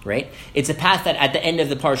 right? It's a path that at the end of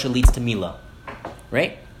the parsha leads to Milah,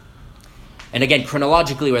 right? And again,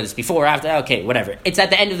 chronologically, whether it's before or after, okay, whatever. It's at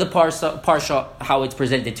the end of the parsha how it's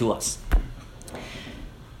presented to us.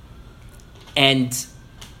 And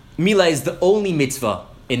Milah is the only mitzvah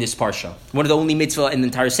in this parsha. One of the only mitzvah in the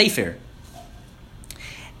entire Sefer.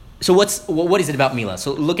 So what is it about Milah?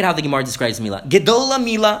 So look at how the Gemara describes Milah. Gedola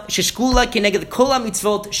Milah sheshkula keneged kol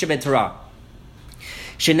mitzvot shebetorah.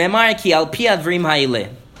 Shenemar ki al pi advarim ha'ileh.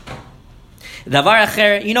 Davar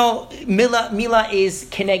acher, Milah is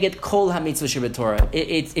keneged kol hamitzvah shebetorah.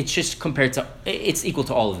 It's just compared to, it's equal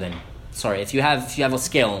to all of them. Sorry, if you have a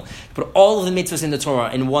scale, you put all of the mitzvahs in the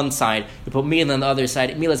Torah in one side, you put Milah on the other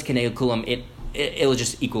side. Milah is keneged kulam. It'll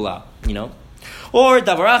just equal out. Or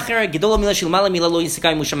davar acher, gedol Milah shilmala Milah lo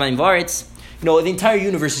yisekayim ushamayim v'aretz. The entire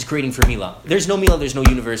universe is creating for Milah. There's no Milah, there's no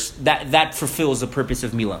universe. That fulfills the purpose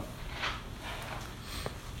of Milah.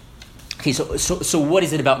 Okay, so what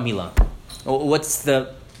is it about Milah? What's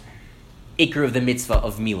the acre of the mitzvah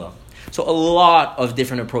of Milah? So a lot of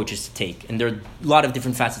different approaches to take, and there are a lot of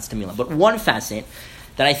different facets to Milah. But one facet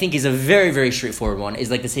that I think is a very, very straightforward one is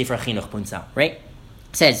like the Sefer Chinuch points out, right?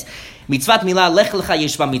 It says, Mitzvat Milah, lech lecha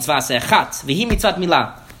yesh ba mitzvah se'echat, v'hi mitzvat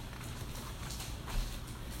Milah.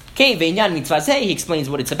 Okay, ve'inyan mitzvah zeh, he explains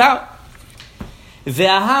what it's about.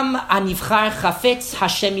 Ve'aham anivchar chafetz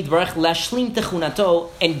Hashem yitbarach lashlim techunato,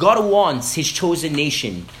 and God wants His chosen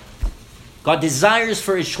nation. God desires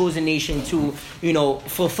for His chosen nation to,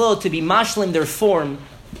 fulfill, to be mashlim their form.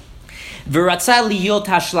 V'ratzah liyot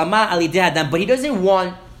hashlama al yidei adam, but He doesn't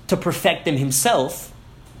want to perfect them Himself.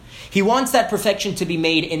 He wants that perfection to be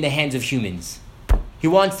made in the hands of humans. He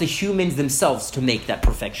wants the humans themselves to make that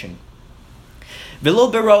perfection.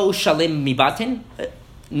 V'lo berou shalim mibatin,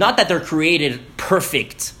 not that they're created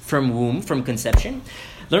perfect from womb, from conception.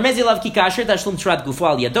 L'rmez elav ki kasher tashlum tzurat gufo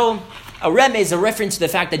al yado. A remez is a reference to the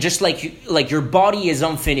fact that just like your body is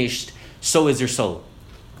unfinished, so is your soul.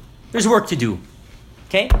 There's work to do.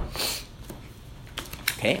 Okay,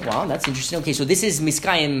 wow, that's interesting. Okay, so this is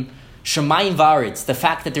miskayim shemayim v'aretz, the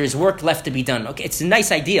fact that there is work left to be done. Okay, it's a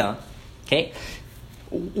nice idea. Okay,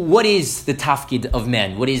 what is the tafkid of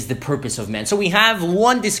man? What is the purpose of man? So we have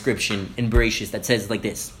one description in Bereshis that says like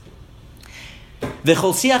this: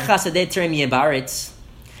 V'chol siach chasadeh terem yeh ba'aretz.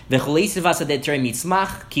 Everything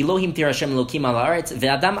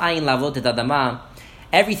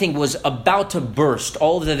was about to burst.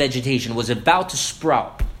 All of the vegetation was about to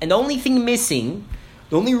sprout. And the only thing missing,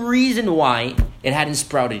 the only reason why it hadn't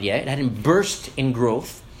sprouted yet, it hadn't burst in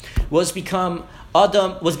growth, was because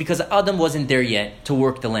Adam wasn't there yet to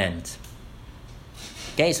work the land.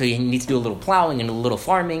 Okay, so he needs to do a little plowing and a little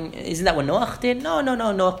farming. Isn't that what Noach did? No,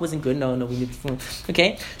 Noach wasn't good. No, we need to.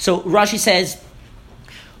 Okay, so Rashi says,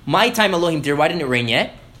 my time Elohim dear, why didn't it rain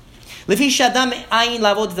yet? There is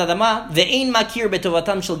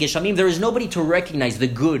nobody to recognize the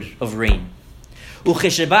good of rain.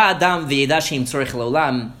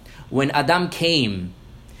 When Adam came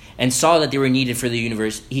and saw that they were needed for the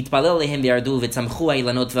universe, he davened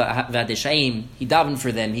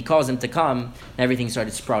for them, he caused them to come, and everything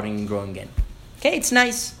started sprouting and growing again. Okay, it's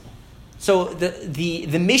nice. So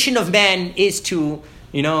the mission of man is to,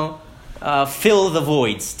 fill the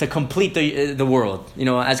voids, to complete the world.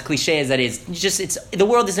 As cliche as that is, the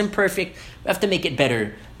world is imperfect. We have to make it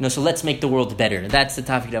better. So let's make the world better. That's the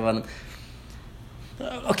topic of Adam.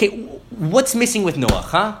 Okay, what's missing with Noach?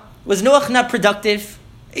 Huh? Was Noach not productive?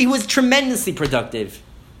 He was tremendously productive.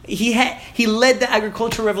 He led the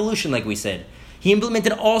agricultural revolution, like we said. He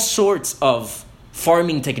implemented all sorts of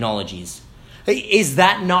farming technologies. Is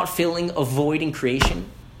that not filling a void in creation?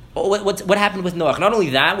 What happened with Noach? Not only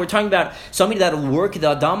that, we're talking about somebody that will work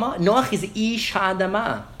the Adama. Noach is Ish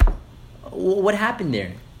HaAdama. What happened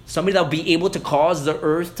there? Somebody that will be able to cause the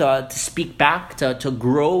earth to speak back, to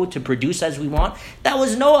grow, to produce as we want. That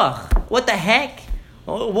was Noah. What the heck?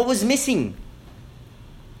 What was missing?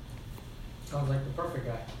 Sounds like the perfect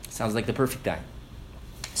guy. Sounds like the perfect guy.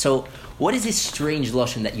 So, what is this strange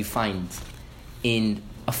lashon that you find in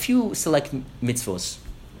a few select mitzvos?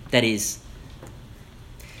 That is,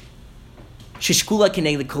 shishkula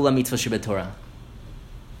kineged kol mitzvah shebetorah.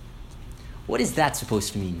 What is that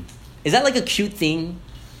supposed to mean? Is that like a cute thing?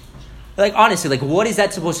 Like, honestly, like, what is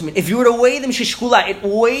that supposed to mean? If you were to weigh them shishkula, it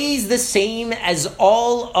weighs the same as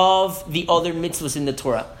all of the other mitzvahs in the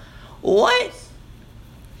Torah. What?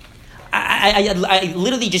 I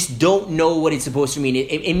literally just don't know what it's supposed to mean.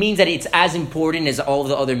 It means that it's as important as all of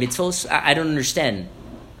the other mitzvahs. I don't understand.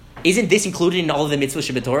 Isn't this included in all of the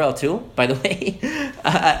mitzvahs Shabbat too, by the way?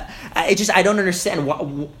 I don't understand.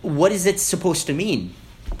 What is it supposed to mean?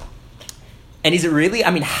 And is it really?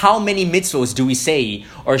 I mean, how many mitzvahs do we say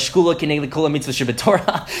are shkula kineged kol mitzvah Shabbat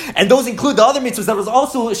Torah? And those include the other mitzvahs that was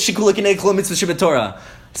also shkula kineged kol mitzvah Shabbat Torah.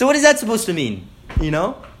 So what is that supposed to mean? You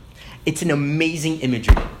know? It's an amazing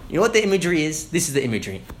imagery. You know what the imagery is? This is the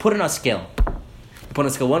imagery. Put it on a scale. You put on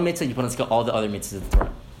a scale one mitzvah, you put on a scale all the other mitzvahs of the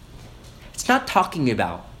Torah. It's not talking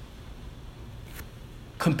about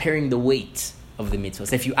comparing the weight of the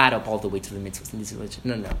mitzvahs. If you add up all the weights of the mitzvahs.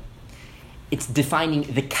 No. It's defining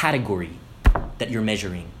the category that you're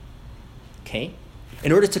measuring. Okay?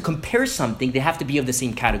 In order to compare something, they have to be of the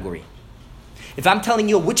same category. If I'm telling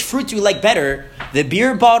you which fruit do you like better, the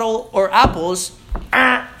beer bottle or apples,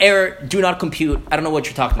 error, do not compute. I don't know what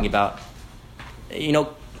you're talking about. You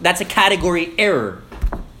know, that's a category error.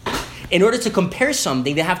 In order to compare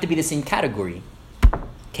something, they have to be the same category.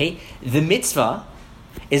 Okay? The mitzvah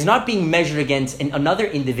is not being measured against another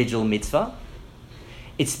individual mitzvah.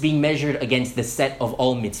 It's being measured against the set of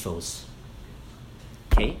all mitzvahs.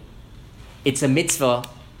 Okay? It's a mitzvah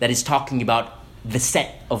that is talking about the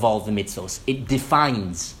set of all the mitzvahs. It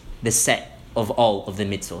defines the set of all of the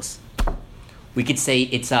mitzvahs. We could say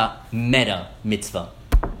it's a meta mitzvah.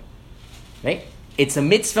 Right? It's a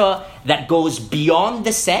mitzvah that goes beyond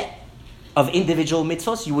the set of individual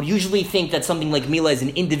mitzvahs. You would usually think that something like Milah is an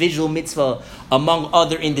individual mitzvah among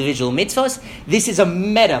other individual mitzvahs. This is a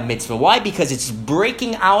meta mitzvah. Why? Because it's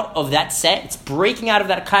breaking out of that set, it's breaking out of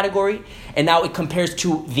that category, and now it compares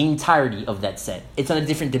to the entirety of that set. It's on a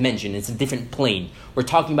different dimension, it's a different plane. We're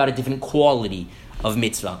talking about a different quality of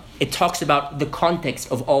mitzvah. It talks about the context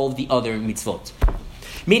of all of the other mitzvot.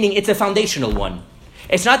 Meaning it's a foundational one.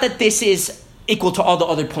 It's not that this is equal to all the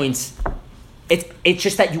other points. It's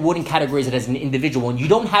just that you wouldn't categorize it as an individual. When you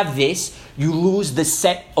don't have this, you lose the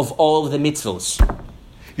set of all of the mitzvahs.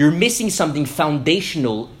 You're missing something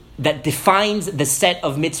foundational that defines the set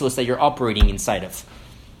of mitzvahs that you're operating inside of.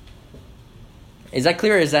 Is that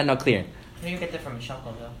clear or is that not clear? How do you get that from a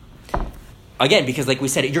shakel though? Again, because like we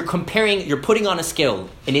said, you're putting on a scale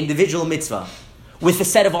an individual mitzvah with the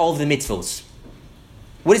set of all of the mitzvahs.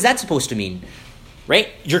 What is that supposed to mean? Right?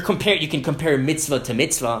 You can compare mitzvah to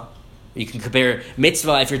mitzvah. You can compare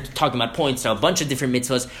mitzvah, if you're talking about points, to a bunch of different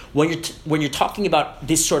mitzvahs. When you're talking about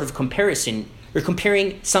this sort of comparison, you're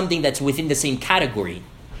comparing something that's within the same category.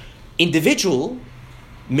 Individual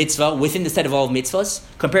mitzvah within the set of all mitzvahs,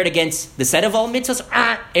 compared against the set of all mitzvahs,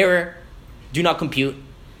 error, do not compute.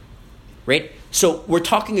 Right? So we're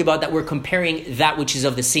talking about that we're comparing that which is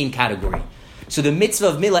of the same category. So the mitzvah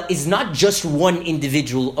of Milah is not just one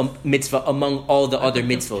individual mitzvah among all the other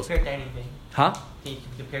mitzvahs. Compare it to anything. Huh? Can you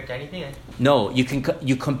compare it to anything? No,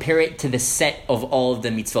 you compare it to the set of all of the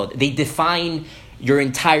mitzvot. They define your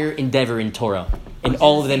entire endeavor in Torah, in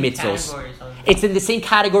all of the mitzvot. It's in the same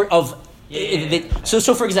category of.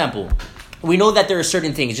 So for example, we know that there are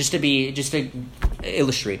certain things. Just to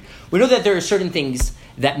illustrate, we know that there are certain things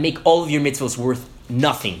that make all of your mitzvahs worth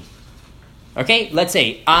nothing. Okay, let's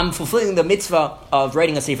say I'm fulfilling the mitzvah of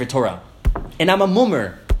writing a Sefer Torah, and I'm a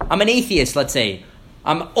mummer. I'm an atheist. Let's say.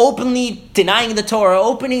 I'm openly denying the Torah,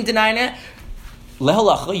 denying it.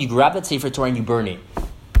 Lehalacha, you grab that Sefer Torah and you burn it.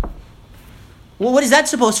 Well, what is that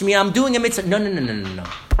supposed to mean? I'm doing a mitzvah. No.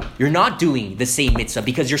 You're not doing the same mitzvah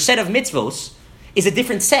because your set of mitzvahs is a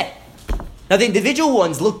different set. Now, the individual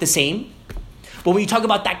ones look the same, but when you talk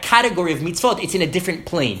about that category of mitzvot, it's in a different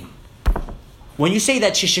plane. When you say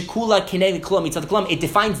that shishikula kineged kol mitzvot kalam, it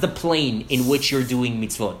defines the plane in which you're doing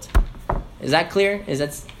mitzvot. Is that clear?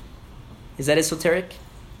 Is that esoteric?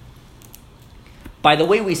 By the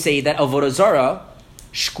way, we say that avodah zara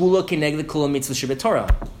shkula kineged kol mitzvah Shabbat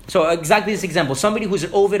Torah. So exactly this example: somebody who's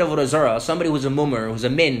an ovid avodah zara, somebody who's a mummer, who's a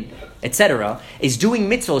min, etc., is doing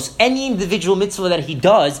mitzvahs. Any individual mitzvah that he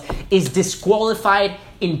does is disqualified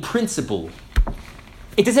in principle.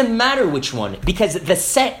 It doesn't matter which one, because the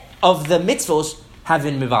set of the mitzvos have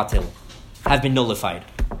been mevatel, have been nullified.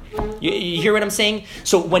 You hear what I'm saying?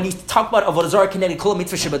 So when you talk about avodah zarah keneged kol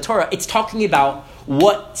mitzvah shebatorah, it's talking about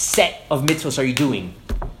what set of mitzvos are you doing?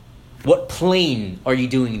 What plane are you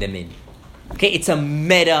doing them in? Okay, it's a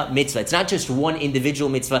meta mitzvah. It's not just one individual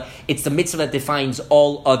mitzvah. It's the mitzvah that defines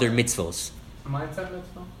all other mitzvos. Mindset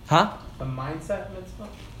mitzvah? Huh? The mindset mitzvah?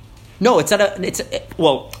 No, it's not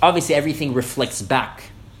well, obviously everything reflects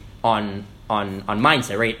back on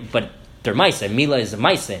mindset, right? But they're mindset. Mila is a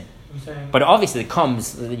mindset. But obviously it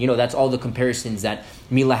comes, that's all the comparisons that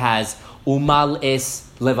Mila has. Umal es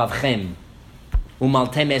levavchem.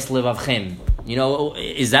 Umal tem es levavchem.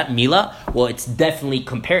 Is that Mila? Well, it's definitely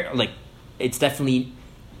it's definitely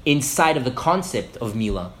inside of the concept of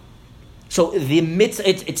Mila. So the mitzvah,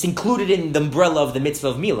 it's included in the umbrella of the mitzvah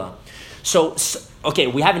of Mila. So, okay,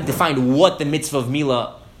 we haven't defined what the mitzvah of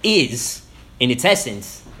Mila is in its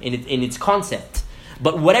essence, in its concept.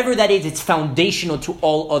 But whatever that is, it's foundational to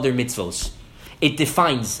all other mitzvos. It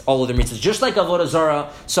defines all other mitzvahs. Just like avodah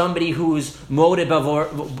zarah, somebody who's modeh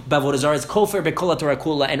b'avodah zarah is kofer b'kol haTorah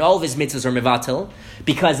kula, and all of his mitzvahs are mevatel,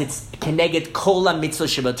 because it's keneged kol mitzvah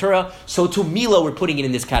shebatorah. So to Mila, we're putting it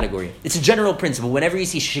in this category. It's a general principle. Whenever you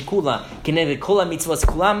see shekula keneged kol mitzvahs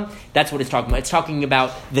kulam, that's what it's talking about. It's talking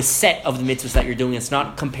about the set of the mitzvahs that you're doing. It's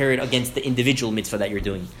not compared against the individual mitzvah that you're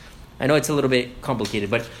doing. I know it's a little bit complicated,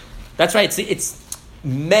 but that's right. It's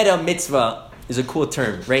meta mitzvah is a cool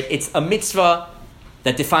term, right? It's a mitzvah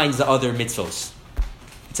that defines the other mitzvos.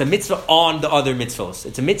 It's a mitzvah on the other mitzvos.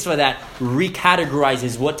 It's a mitzvah that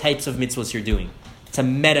recategorizes what types of mitzvos you're doing. It's a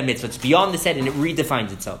meta mitzvah. It's beyond the set and it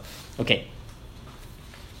redefines itself. Okay.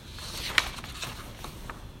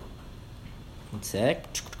 One sec.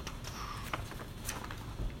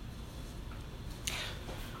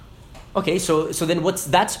 Okay, so then what's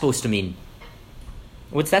that supposed to mean?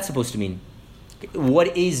 What's that supposed to mean?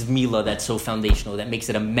 What is Mila that's so foundational, that makes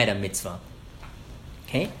it a meta mitzvah?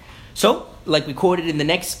 Okay, so like we quoted in the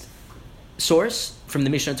next source from the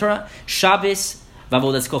Mishnah Torah, Shabbos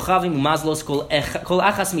v'avodas kochavim u'mazlos kol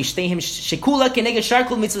achas mishteihem shekula keneged shar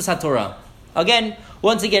kol mitzvos haTorah.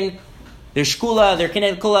 Once again, there's shkula, there's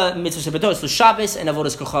keneged kol mitzvos haTorah. So Shabbos and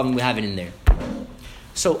avodas kochavim, we have it in there.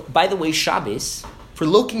 So by the way, Shabbos, if we're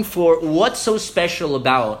looking for what's so special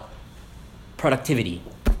about productivity,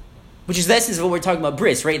 which is the essence of what we're talking about,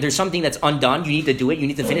 bris, right? There's something that's undone, you need to do it, you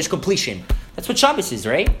need to finish completion. That's what Shabbos is,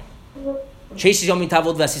 right? Okay, so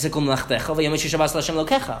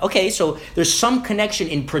there's some connection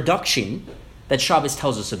in production that Shabbos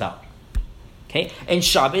tells us about. Okay? And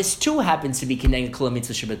Shabbos too happens to be connected to Kol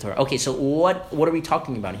HaMitzvah Shebatorah. Okay, so what are we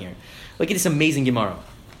talking about here? Look at this amazing Gemara.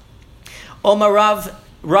 Omar Rav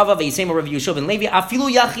Yisema Rav Yeshua ben Levi,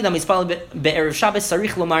 Afilu Yachid HaMispal Be'erev Shabbos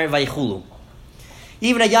Sarich Lomar Vayichulu.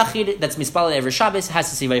 Even a yachid that's mispal every Shabbos has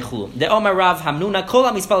to say vayichulu. The Omer Rav Hamnuna kol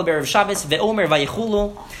mispal be'erev Shabbos ve'omer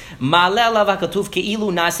vayichulu ma'aleh alav hakatuv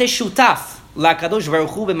ke'ilu na'aseh shutaf la'kadosh baruch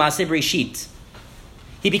hu b'maaseh breshit.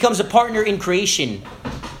 He becomes a partner in creation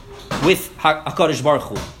with HaKadosh Baruch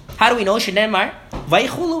Hu. How do we know? Shenemar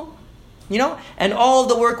vayichulu. And all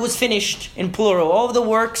the work was finished in plural. All the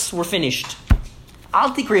works were finished.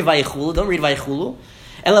 Al tikri vayichulu. Don't read vayichulu.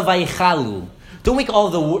 Ela vayichalu. Don't read all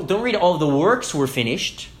the works were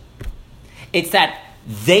finished. It's that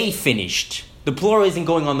they finished. The plural isn't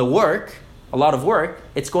going on the work, a lot of work.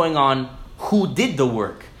 It's going on who did the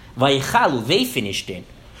work. Vayichalu, they finished it.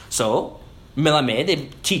 So, Melamed,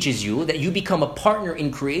 it teaches you that you become a partner in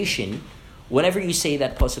creation whenever you say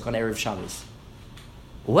that pasuk on Erev Shabbos.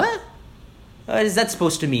 What is that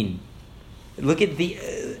supposed to mean? Look at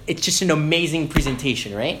it's just an amazing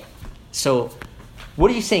presentation, right? So, what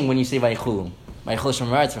are you saying when you say Vayichulu? Kivo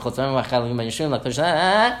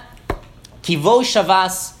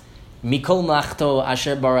shavas mikol machto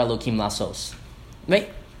asher bara Elokim lasos. Right?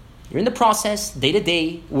 You're in the process, day to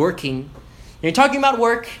day, working. You're talking about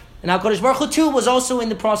work, and HaKadosh Baruch Hu too was also in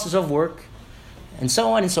the process of work, and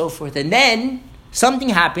so on and so forth. And then something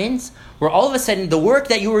happens where all of a sudden the work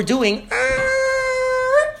that you were doing,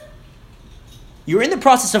 you're in the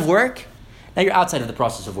process of work. Now you're outside of the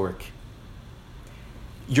process of work.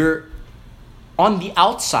 You're on the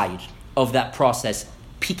outside of that process,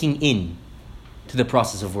 peeking in to the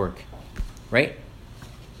process of work, right?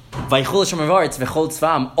 All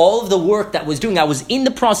of the work that was doing, I was in the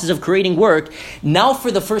process of creating work. Now for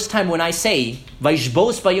the first time when I say,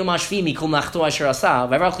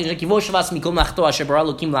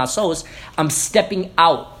 I'm stepping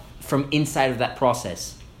out from inside of that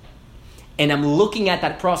process. And I'm looking at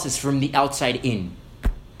that process from the outside in.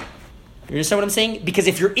 You understand what I'm saying? Because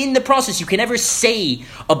if you're in the process, you can never say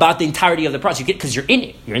about the entirety of the process. Because you're in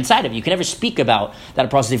it. You're inside of it. You can never speak about that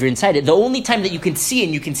process if you're inside it. The only time that you can see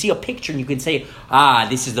and you can see a picture and you can say,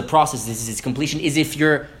 this is the process, this is its completion, is if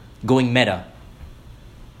you're going meta.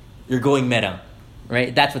 You're going meta.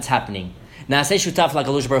 Right? That's what's happening.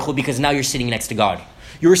 Because now you're sitting next to God.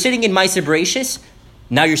 You were sitting in Ma'aser Bereishis,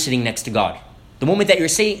 now you're sitting next to God. The moment that you're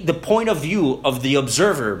saying the point of view of the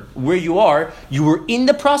observer, where you were in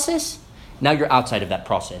the process, now you're outside of that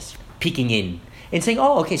process, peeking in and saying,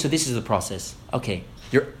 okay, so this is the process. Okay,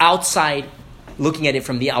 you're outside, looking at it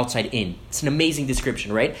from the outside in. It's an amazing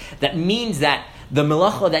description, right? That means that the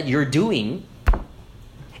melacha that you're doing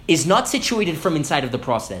is not situated from inside of the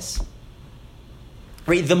process.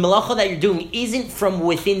 Right? The melacha that you're doing isn't from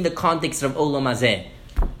within the context of Olam Hazeh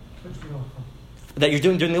that you're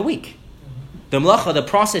doing during the week. The melacha, the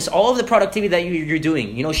process, all of the productivity that you're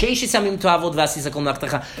doing. You're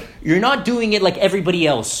not doing it like everybody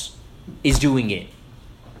else is doing it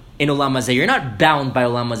in Olam Hazeh. You're not bound by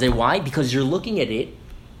Olam Hazeh. Why? Because you're looking at it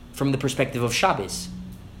from the perspective of Shabbos.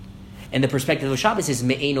 And the perspective of Shabbos is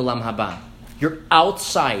Me'ein Olam Haba. You're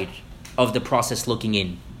outside of the process looking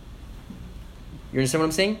in. You understand what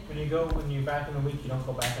I'm saying? When you're back in the week, you don't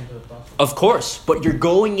go back into the process. Of course, but you're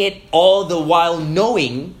going it all the while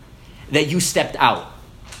knowing that you stepped out.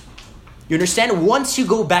 You understand? Once you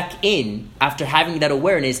go back in, after having that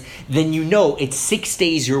awareness, then you know it's 6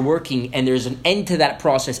 days you're working and there's an end to that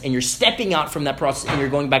process and you're stepping out from that process and you're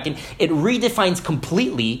going back in. It redefines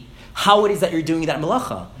completely how it is that you're doing that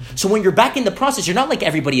melacha. So when you're back in the process, you're not like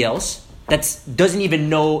everybody else that doesn't even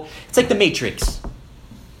know. It's like the Matrix,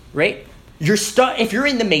 right? If you're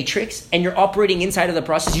in the Matrix and you're operating inside of the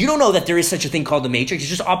process, you don't know that there is such a thing called the Matrix.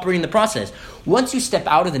 You're just operating the process. Once you step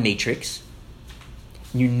out of the Matrix,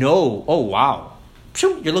 you know, oh wow.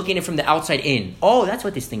 You're looking at it from the outside in. Oh, that's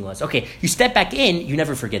what this thing was. Okay, you step back in, you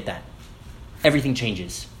never forget that. Everything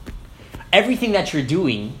changes. Everything that you're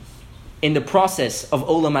doing in the process of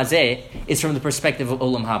Olam Hazeh is from the perspective of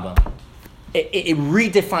Olam Haba. It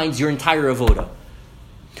redefines your entire avoda.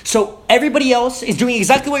 So everybody else is doing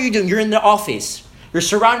exactly what you're doing. You're in the office. You're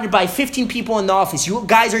surrounded by 15 people in the office. You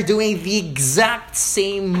guys are doing the exact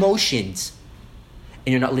same motions.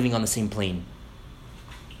 And you're not living on the same plane.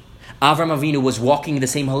 Avram Avinu was walking the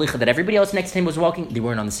same halicha that everybody else next to him was walking. They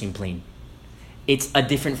weren't on the same plane. It's a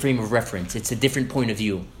different frame of reference. It's a different point of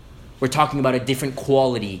view. We're talking about a different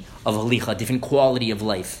quality of halicha, a different quality of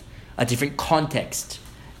life, a different context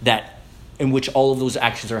in which all of those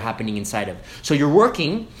actions are happening inside of. So you're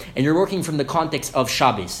working from the context of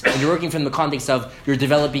Shabbos, and you're working from the context of you're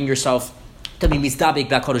developing yourself to be mizdabek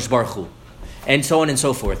b'HaKadosh Baruch Hu, and so on and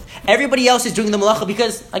so forth. Everybody else is doing the malacha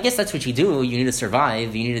because I guess that's what you do. You need to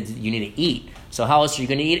survive. You need to eat. So how else are you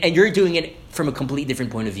going to eat? And you're doing it from a completely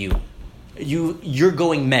different point of view. You're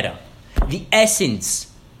going meta. The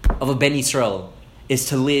essence of a Ben Yisrael is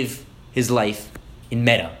to live his life in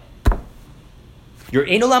meta. You're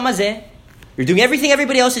in Olam Hazeh. You're doing everything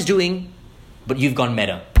everybody else is doing, but you've gone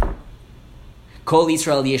meta. Kol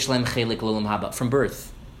Yisrael yesh lahem chelik l'olam haba. From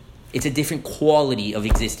birth, it's a different quality of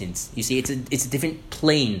existence. You see, it's a different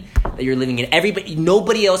plane that you're living in.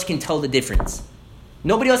 Nobody else can tell the difference.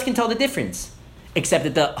 Nobody else can tell the difference, except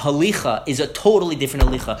that the halicha is a totally different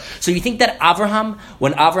halicha. So you think that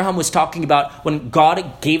when Avraham was talking about, when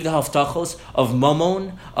God gave the haftachos of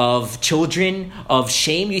mammon, of children, of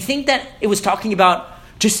shame, you think that it was talking about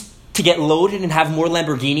just to get loaded and have more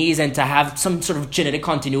Lamborghinis and to have some sort of genetic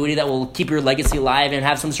continuity that will keep your legacy alive and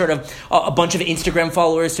have some sort of a bunch of Instagram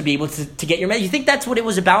followers to be able to get your money? You think that's what it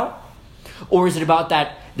was about? Or is it about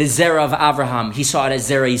that the Zerah of Avraham, he saw it as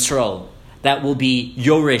Zerah Yisrael, that will be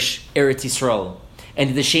Yorish Eretz Yisrael,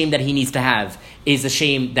 and the shame that he needs to have is the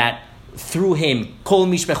shame that through him Kol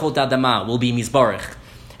Mishpechot Adama will be Mizbarach.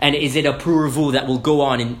 And is it a Pruruvu that will go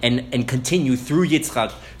on and continue through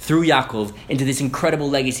Yitzchak, through Yaakov, into this incredible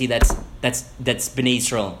legacy that's Bnei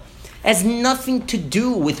Yisrael? It has nothing to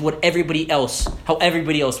do with how everybody else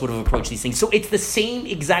would have approached these things. So it's the same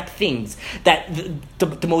exact things that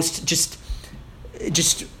the most just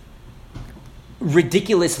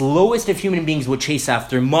ridiculous, lowest of human beings would chase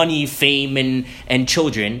after: money, fame, and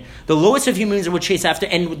children. The lowest of human beings would chase after,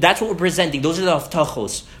 and that's what we're presenting. Those are the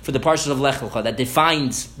haftachos for the parshas of Lech Lecha that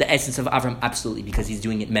defines the essence of Avram absolutely, because he's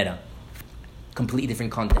doing it meta, completely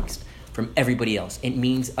different context from everybody else. It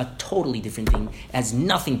means a totally different thing. It has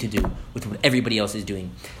nothing to do with what everybody else is doing.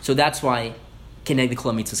 So that's why keneged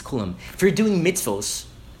kol mitzvos kulam. If you're doing mitzvos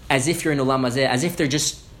as if you're in Olam Hazeh, as if they're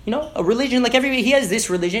just A religion like everybody. He has this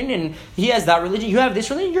religion and he has that religion. You have this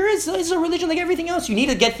religion. Yours is a religion like everything else. You need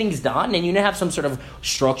to get things done and you need to have some sort of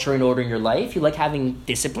structure and order in your life. You like having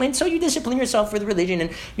discipline, so you discipline yourself for the religion and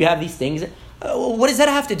you have these things. What does that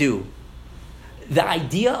have to do? The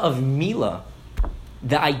idea of Mila,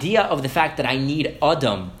 the idea of the fact that I need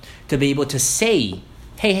Adam to be able to say,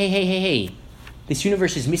 hey, this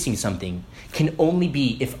universe is missing something, can only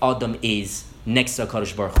be if Adam is next to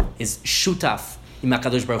HaKadosh Baruch Hu, is shutaf.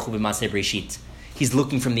 He's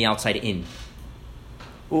looking from the outside in.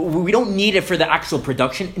 We don't need it for the actual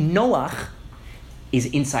production. Noach is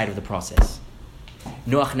inside of the process.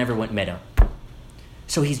 Noach never went meta.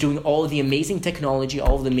 So he's doing all of the amazing technology,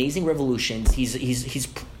 all of the amazing revolutions. He's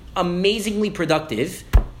amazingly productive,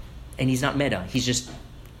 and he's not meta. He's just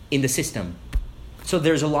in the system. So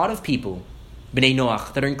there's a lot of people, B'nai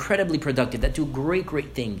Noach, that are incredibly productive, that do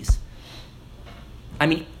great things.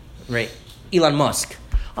 Right. Elon Musk,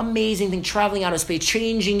 amazing thing, traveling out of space,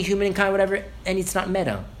 changing humankind, whatever, and it's not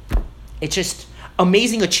meta. It's just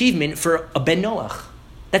amazing achievement for a Ben Noach.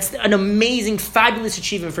 That's an amazing, fabulous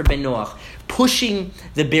achievement for Ben Noach, pushing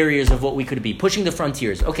the barriers of what we could be, pushing the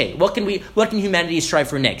frontiers. Okay, what can humanity strive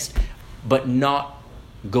for next? But not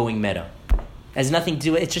going meta. It has nothing to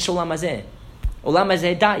do with it. It's just Olam Hazeh. Olam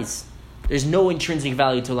Hazeh dies. There's no intrinsic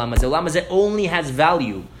value to Olam Hazeh. Olam Hazeh only has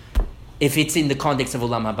value if it's in the context of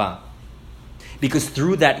Olam Haba. Because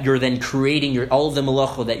through that, you're then creating all of the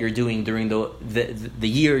malacha that you're doing during the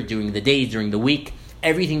year, during the days, during the week.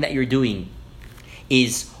 Everything that you're doing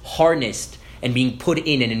is harnessed and being put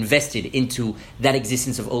in and invested into that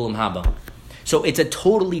existence of Olam Haba. So it's a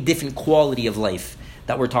totally different quality of life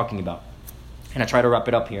that we're talking about. And I try to wrap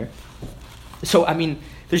it up here. So,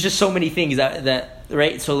 there's just so many things that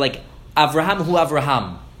right? So like, Avraham hu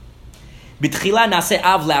Avraham. B'tchila naseh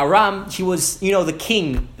av le'aram, he was, the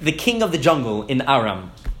king of the jungle in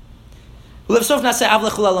Aram. Ulevsof naseh av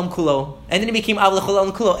lechol alam kulo, and then he became av lechol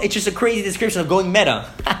alam kulo. It's just a crazy description of going meta.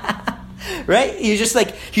 Right?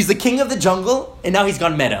 He's the king of the jungle, and now he's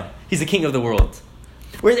gone meta. He's the king of the world.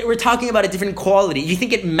 We're talking about a different quality. You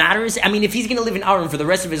think it matters? If he's going to live in Aram for the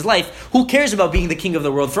rest of his life, who cares about being the king of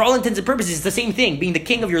the world? For all intents and purposes, it's the same thing. Being the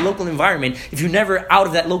king of your local environment, if you're never out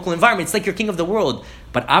of that local environment, it's like you're king of the world.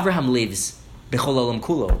 But Abraham lives bechol olam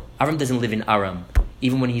kulo. Abraham doesn't live in Aram,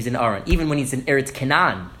 even when he's in Aram, even when he's in Eretz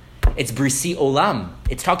Canaan. It's Brisi Olam.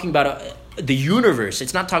 It's talking about the universe.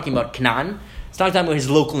 It's not talking about Canaan. It's not talking about his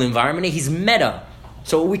local environment. He's meta.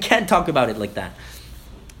 So we can't talk about it like that.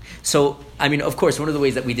 So, of course, one of the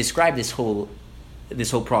ways that we describe this whole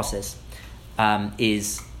process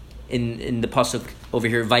is in the pasuk over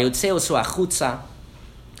here, Vayotzeo so achutza,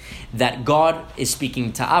 that God is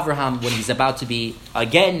speaking to Avraham when he's about to be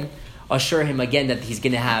assure him again that he's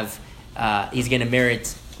going to have, he's going to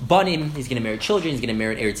merit banim, he's going to merit children, he's going to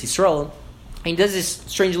merit Eretz Yisrael. And he does this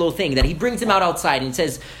strange little thing that he brings him out outside and he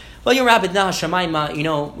says, well, Yom Rabbi Nah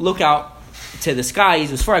Shamayma, look out to the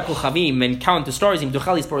skies, and count the stars. Try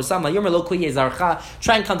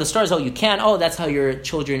and count the stars all you can. Oh, that's how your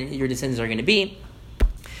children, your descendants are going to be.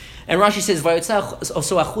 And Rashi says,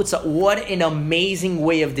 what an amazing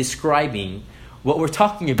way of describing what we're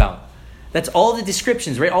talking about. That's all the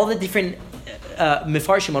descriptions, right? All the different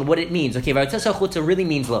mefarshim on what it means. Okay, really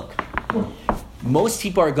means, look, most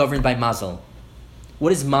people are governed by mazel.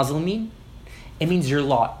 What does mazel mean? It means your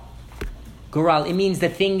lot. Goral, it means the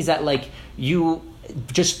things that you,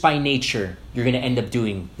 just by nature, you're going to end up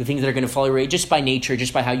doing. The things that are going to follow your way, just by nature,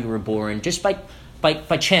 just by how you were born, just by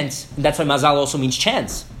chance. And that's why mazal also means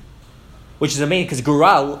chance. Which is amazing, because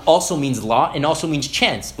goral also means lot and also means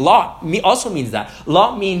chance. Lot also means that.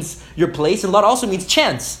 Lot means your place, and lot also means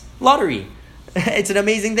chance. Lottery. It's an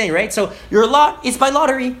amazing thing, right? So your lot is by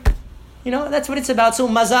lottery. That's what it's about. So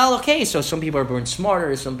mazal, okay, so some people are born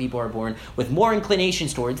smarter, some people are born with more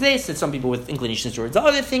inclinations towards this, and some people with inclinations towards the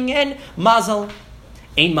other thing, and mazal.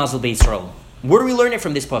 Ein mazal be'Yisrael. Where do we learn it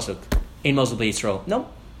from this pasuk? Ein mazal be'Yisrael. No.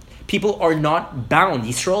 People are not bound.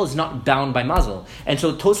 Yisrael is not bound by mazal. And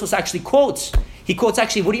so Tosfos actually quotes,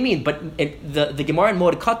 what do you mean? But the Gemara in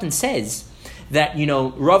Moed Katan says that,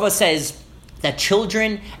 Rava says that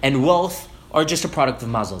children and wealth are just a product of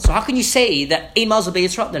mazal. So how can you say that Ein mazal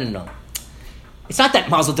be'Yisrael? No. It's not that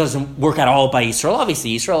mazel doesn't work at all by Yisrael.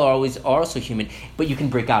 Obviously, Yisrael are also human, but you can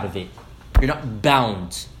break out of it. You're not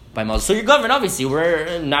bound by mazel. So you're governed, obviously.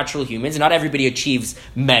 We're natural humans. Not everybody achieves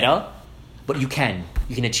meta, but you can.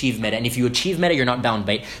 You can achieve meta. And if you achieve meta, you're not bound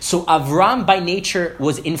by it. So Avram by nature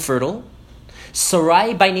was infertile.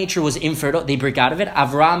 Sarai by nature was infertile. They break out of it.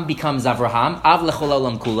 Avram becomes Avraham. Av lechol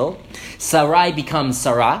olam kulo. Sarai becomes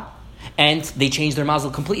Sarah. And they changed their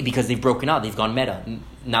mazel completely because they've broken out. They've gone meta.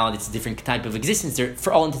 Now it's a different type of existence. They're,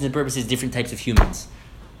 for all intents and purposes, different types of humans.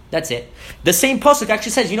 That's it. The same pasuk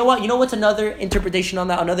actually says, you know what? You know what's another interpretation on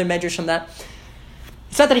that? Another medrash on that?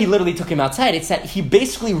 It's not that he literally took him outside. It's that he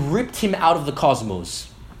basically ripped him out of the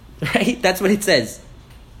cosmos. Right? That's what it says.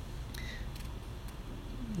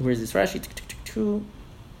 Where's this Rashi?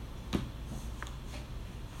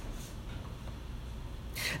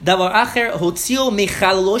 Davar acher hotzio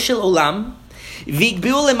mechallo shel olam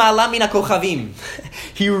v'igbiu lema'ala min hakochavim.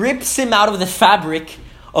 He rips him out of the fabric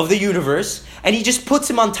of the universe and he just puts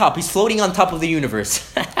him on top. He's floating on top of the universe.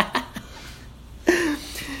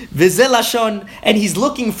 V'zeh lashon, and he's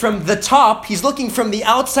looking from the top. He's looking from the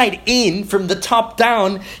outside in, from the top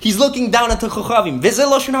down. He's looking down at the chochavim. V'zeh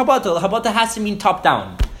lashon habata. Habata has to mean top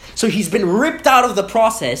down. So he's been ripped out of the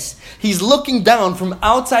process. He's looking down from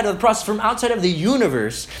outside of the process, from outside of the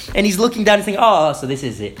universe, and he's looking down and saying, "Oh, so this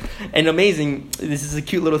is it." And amazing. This is a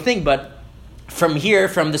cute little thing, but from here,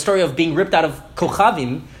 from the story of being ripped out of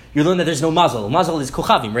kochavim, you learn that there's no mazel. Mazel is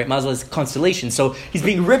kochavim, right? Mazel is constellation. So he's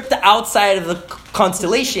being ripped outside of the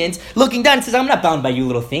constellations, looking down and says, "I'm not bound by you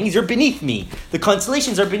little things. You're beneath me. The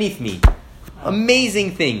constellations are beneath me."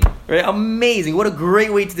 Amazing thing, right? Amazing. What a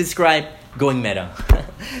great way to describe going meta.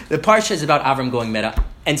 The parsha is about Avram going meta,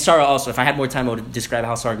 and Sarah also. If I had more time, I would describe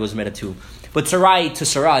how Sarah goes meta too. But Sarai to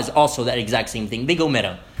Sarah is also that exact same thing. They go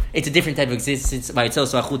meta. It's a different type of existence by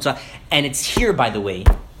itself, and it's here, by the way.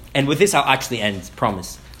 And with this, I'll actually end.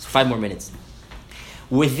 Promise. So 5 more minutes.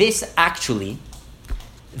 With this, actually,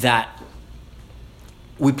 that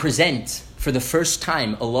we present for the first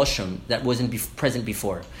time a lashon that wasn't present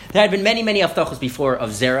before. There had been many, many avtachos before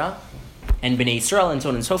of Zerah and Bnei Yisrael and so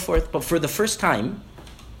on and so forth, but for the first time,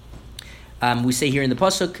 we say here in the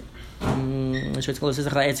pasuk, haaretz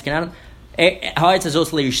hazos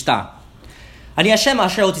lerishta. Ani Hashem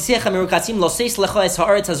asher hotziach merukatsim loseis lecha es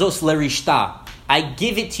haaretz hazos lerishta. I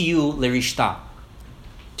give it to you lerishta,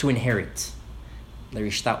 to inherit.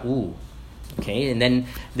 Lerishta, ooh. Okay, and then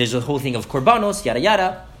there's a whole thing of korbanos, yada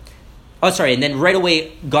yada. Oh, sorry, and then right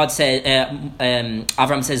away, God said,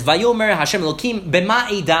 Avram says, Vayomer Hashem Elokim bema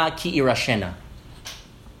eda ki irashena.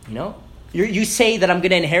 You know? You say that I'm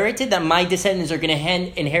going to inherit it, that my descendants are going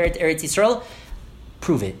to inherit Eretz Yisrael.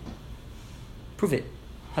 Prove it. Prove it.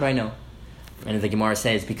 How do I know? And the Gemara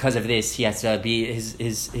says, because of this, he has to be, his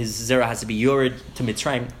zera has to be yored to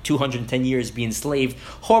Mitzrayim, 210 years, be enslaved.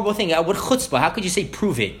 Horrible thing. What chutzpah? How could you say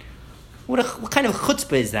prove it? What kind of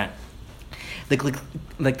chutzpah is that?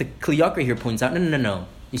 Like the Kli Yakar here points out, no.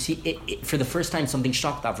 You see, for the first time, something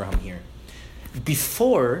shocked Avraham here.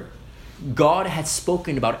 Before, God had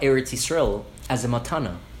spoken about Eretz Yisrael as a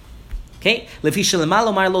matana. Okay? Lefi shelemah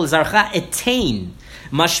lomar lo zarcha etain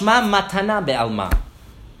mashma matana be'alma.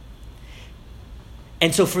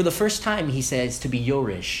 And so for the first time, he says to be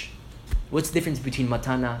Yorish. What's the difference between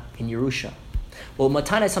matana and Yerusha? Well,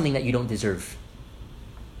 matana is something that you don't deserve.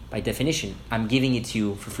 By definition, I'm giving it to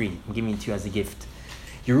you for free. I'm giving it to you as a gift.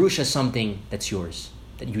 Yerusha is something that's yours,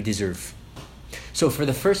 that you deserve. So for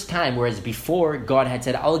the first time, whereas before God had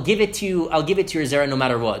said, I'll give it to you, I'll give it to your zera no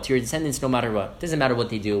matter what, to your descendants no matter what. It doesn't matter what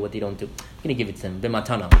they do, what they don't do. I'm going to give it to them.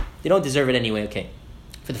 B'matana. They don't deserve it anyway, okay.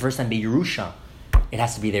 For the first time, be Yerusha. It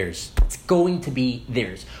has to be theirs. It's going to be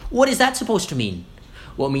theirs. What is that supposed to mean?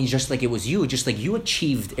 Well, it means just like it was you, just like you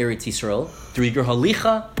achieved Eretz Yisrael through your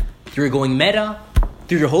halicha, through your going meta,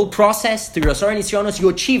 through your whole process, through your Asar Nisyonos, you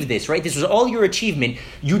achieved this, right? This was all your achievement.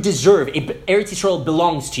 You deserve it. Eretz Yisrael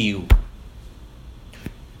belongs to you.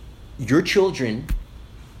 Your children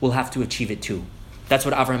will have to achieve it too. That's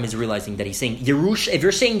what Avraham is realizing, that he's saying Yerusha. If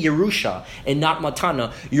you're saying Yerusha and not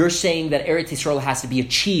Matana, you're saying that Eretz Yisrael has to be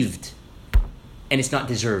achieved and it's not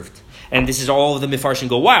deserved. And this is all of the Mefarshim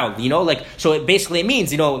go wild, you know, like, so it basically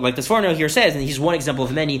means, you know, like the Sforno here says, and he's one example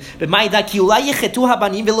of many, but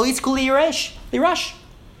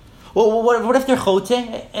well, what if they're chote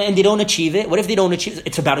and they don't achieve it? What if they don't achieve it?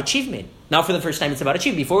 It's about achievement. Now for the first time it's about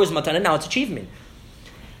achievement. Before it was matana, now it's achievement.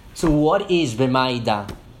 So what is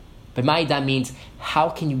b'ma'ida? B'ma'ida means, how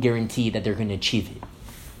can you guarantee that they're going to achieve it?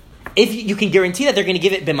 If you can guarantee that they're going to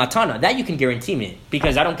give it b'matana, that you can guarantee me.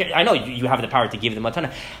 Because I don't care. I know you have the power to give the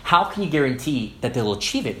matana. How can you guarantee that they'll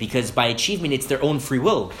achieve it? Because by achievement, it's their own free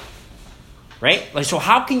will. Right? Like, so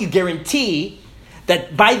how can you guarantee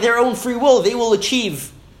that by their own free will, they will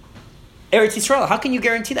achieve Eretz Yisrael? How can you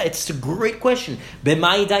guarantee that? It's a great question.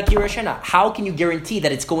 How can you guarantee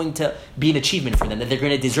that it's going to be an achievement for them, that they're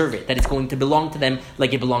going to deserve it, that it's going to belong to them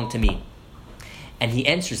like it belonged to me? And he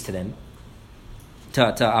answers to them, to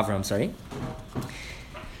Avram,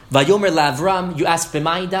 Vayomer LaAvram, you ask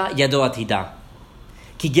b'maida yado atida.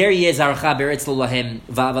 Ki ger yeh zarcha be'eretz lo lahem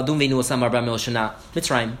va'avadum ve'nu osam arba mil shana.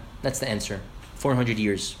 Mitzrayim. That's the answer. 400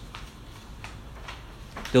 years.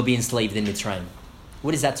 They'll be enslaved in Mitzrayim.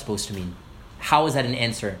 What is that supposed to mean? How is that an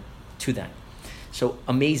answer to that? So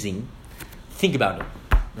amazing. Think about it,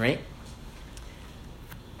 right?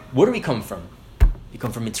 Where do we come from? We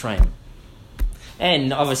come from Mitzrayim.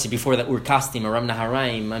 And obviously before that, Ur-Kasdim, Aram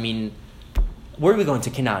Naharaim. I mean, where are we going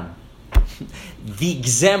to Canaan? The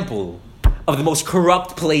example of the most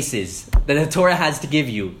corrupt places that the Torah has to give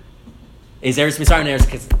you is Eretz Mitzrayim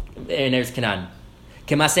and Eretz Canaan.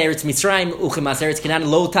 Kemas Eretz Mitzrayim u'kemas Eretz Canaan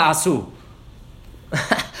lo ta'asu.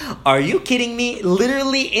 Are you kidding me?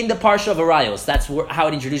 Literally in the Parsha of Arayos. That's how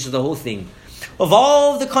it introduces the whole thing. Of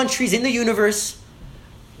all the countries in the universe,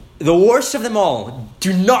 the worst of them all,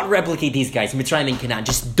 do not replicate these guys, Mitzrayim and Canaan.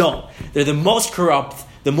 Just don't. They're the most corrupt,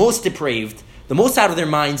 the most depraved, the most out of their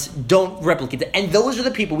minds. Don't replicate them. And those are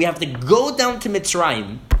the people we have to go down to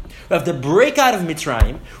Mitzrayim. We have to break out of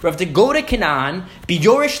Mitzrayim. We have to go to Canaan, be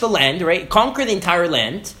Yorish the land, right? Conquer the entire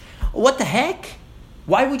land. What the heck?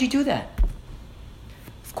 Why would you do that?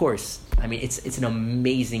 Of course. I mean, it's an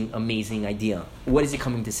amazing, amazing idea. What is it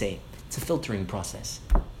coming to say? It's a filtering process.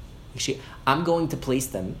 Actually, I'm going to place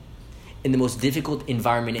them in the most difficult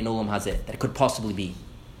environment in Olam Hazeh that it could possibly be.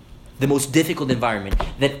 The most difficult environment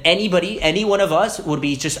that any one of us would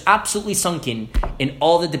be just absolutely sunken in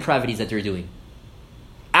all the depravities that they're doing.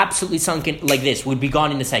 Absolutely sunken like this, would be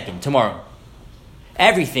gone in a second, tomorrow.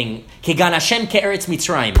 Everything. Kegan Hashem ke'eretz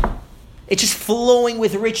Mitzrayim. It's just flowing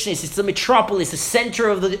with richness. It's the metropolis, the center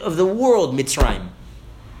of the world, Mitzrayim.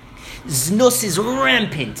 Znus is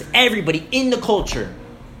rampant. Everybody in the culture.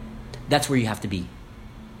 That's where you have to be.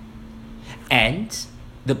 And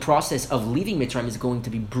the process of leaving Mitzrayim is going to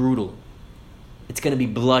be brutal. It's going to be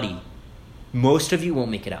bloody. Most of you won't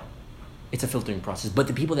make it out. It's a filtering process. But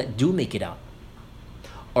the people that do make it out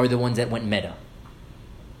are the ones that went meta.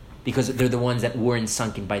 Because they're the ones that weren't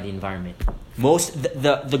sunken by the environment.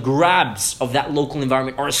 The grabs of that local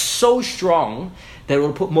environment are so strong that it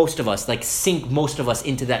will put most of us, like sink most of us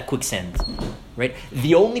into that quicksand. Right?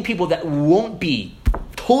 The only people that won't be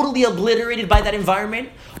totally obliterated by that environment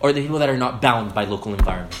are the people that are not bound by local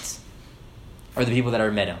environments. Are the people that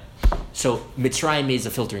are meta. So Mitzrayim is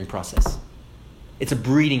a filtering process. It's a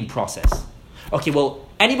breeding process. Okay, well,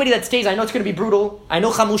 anybody that stays, I know it's going to be brutal. I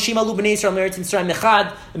know Chamushim alu b'nei Yisrael meretz Mitzrayim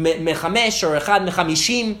mechad mechamesh or echad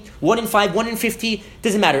mechamishim, 1 in 5, 1 in 50,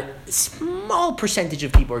 doesn't matter. A small percentage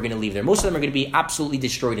of people are going to leave there. Most of them are going to be absolutely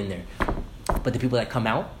destroyed in there. But the people that come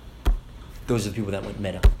out, those are the people that went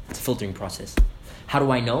meta. It's a filtering process. How do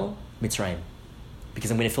I know? Mitzrayim.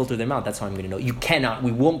 Because I'm going to filter them out. That's how I'm going to know.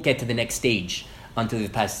 We won't get to the next stage until we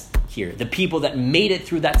pass here. The people that made it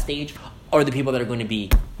through that stage are the people that are going to be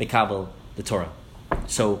Mekabel, the Torah.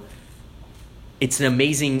 So it's an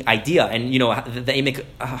amazing idea. And, the Emek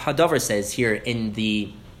Hadavar says here in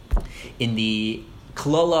the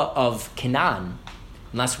Klola of Canaan,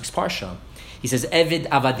 in last week's Parsha, he says, Eved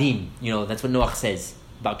Avadim. That's what Noach says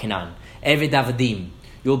about Canaan. Eved Avadim.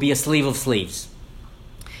 You'll be a slave of slaves.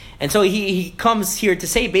 And so he comes here to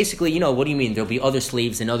say, basically, what do you mean? There'll be other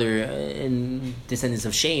slaves and other descendants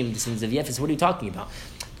of Shem, descendants of Yefes. What are you talking about?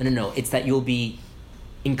 No. It's that you'll be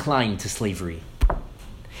inclined to slavery.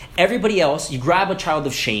 Everybody else, you grab a child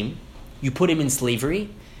of Shem, you put him in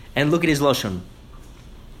slavery, and look at his Lashon.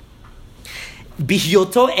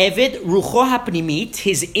 Bihyoto Eved Rucho HaPnimit,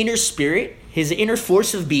 his inner spirit, his inner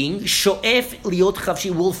force of being, Sho'ef Liot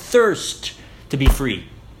Chavshi, will thirst to be free.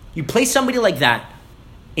 You place somebody like that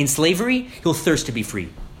in slavery, he'll thirst to be free.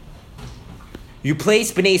 You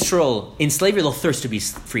place Bnei Yisrael in slavery, they'll thirst to be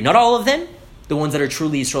free. Not all of them, the ones that are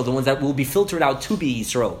truly Yisrael, the ones that will be filtered out to be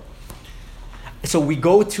Yisrael. So we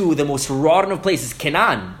go to the most rotten of places,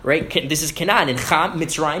 Canaan, right? This is Canaan, and Cham,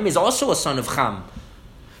 Mitzrayim, is also a son of Cham.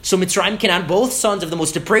 So Mitzrayim, Canaan, both sons of the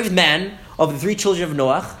most depraved man of the 3 children of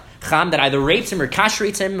Noach, Cham, that either rapes him or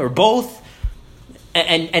castrates him, or both.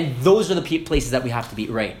 And those are the places that we have to be,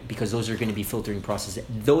 right? Because those are going to be filtering processes.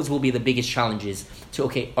 Those will be the biggest challenges. So,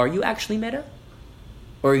 okay, are you actually meta?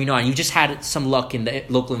 Or are you not? You just had some luck in the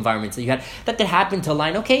local environments that you had. That could happen to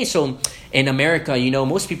align. Okay, so in America,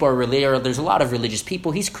 most people are religious. There's a lot of religious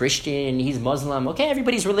people. He's Christian. He's Muslim. Okay,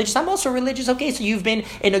 everybody's religious. I'm also religious. Okay, so you've been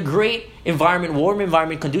in a great environment, warm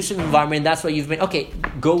environment, conducive environment. And that's why you've been. Okay,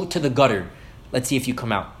 go to the gutter. Let's see if you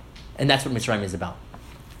come out. And that's what Mitzrayim is about.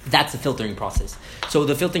 That's the filtering process. So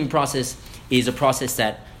the filtering process is a process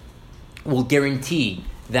that will guarantee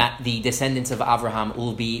that the descendants of Abraham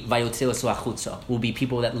will be vayotzeosu achutza, will be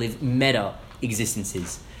people that live meta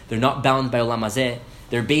existences. They're not bound by Olam Hazeh.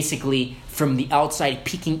 They're basically from the outside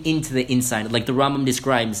peeking into the inside, like the Rambam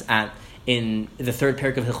describes in the third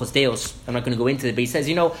parak of Hilchos Deos. I'm not going to go into it, but he says,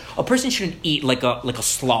 a person shouldn't eat like a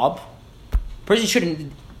slob. A person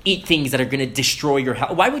shouldn't eat things that are going to destroy your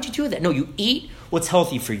health. Why would you do that? No, you eat what's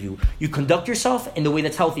healthy for you. You conduct yourself in the way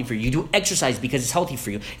that's healthy for you. You do exercise because it's healthy for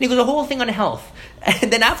you. And he goes, the whole thing on health.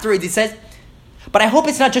 And then afterwards he says, but I hope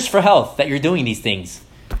it's not just for health that you're doing these things.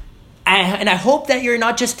 And I hope that you're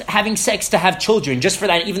not just having sex to have children, just for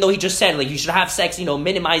that, even though he just said, you should have sex,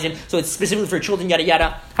 minimize it, so it's specifically for children, yada,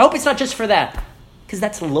 yada. I hope it's not just for that, because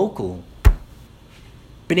that's local.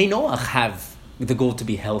 B'nai Noach have the goal to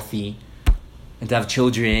be healthy, and to have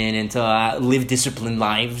children, and to live disciplined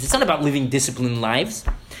lives. It's not about living disciplined lives.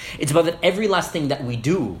 It's about that every last thing that we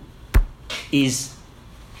do is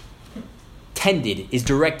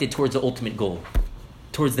directed towards the ultimate goal,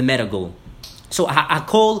 towards the meta goal. So,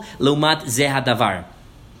 ha'akol lomat zeh hadavar.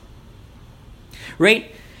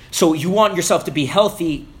 Right? So you want yourself to be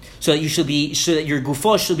healthy, so that your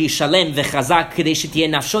gufo should be shalem v'chazak, kedei shetiyeh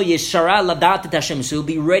nafsho yeshara ladat et Hashem, so you'll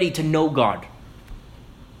be ready to know God.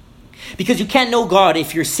 Because you can't know God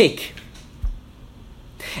if you're sick.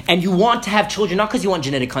 And you want to have children, not because you want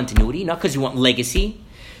genetic continuity, not because you want legacy.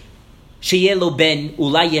 Sheyeh lo ben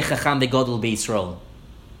ulai yeh chacham v'godol beYisrael.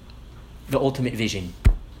 The ultimate vision.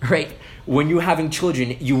 Right? When you're having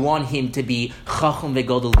children, you want him to be chacham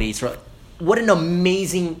v'godol beYisrael. What an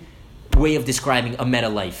amazing way of describing a meta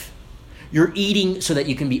life. You're eating so that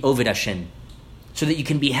you can be Oved Hashem. So that you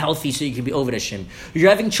can be healthy, so you can be Oved Hashem. You're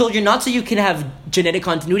having children not so you can have genetic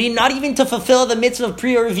continuity, not even to fulfill the mitzvah of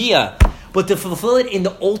Pri Urvia, but to fulfill it in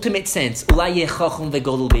the ultimate sense. Ulai yeh chacham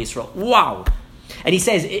v'godol beYisrael. Wow. And he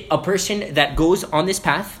says, a person that goes on this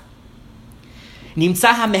path,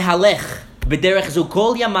 nimtzah ha'mehalech b'derech zu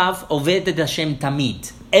kol yamav oved et Hashem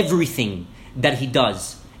tamid. Everything that he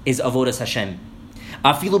does is avodas Hashem.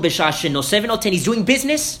 Afilu b'shah she'noseh v'noten. He's doing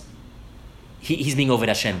business, he's being Oved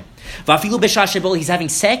Hashem. V'afilu b'shah she'bol, he's having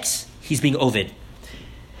sex, he's being Oved.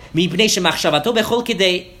 Mipnei she'machshavato b'chol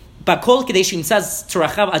kedei bakol kedei she'imtzaz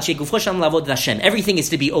tzurachav ad she'gufo shalom lavod Hashem. Everything is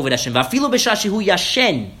to be Oved Hashem. V'afilu b'shah she'hu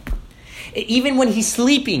yashen. Even when he's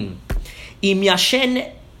sleeping, im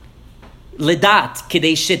yashen ledat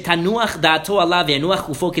kedei shetanuach da'ato alav v'yanuach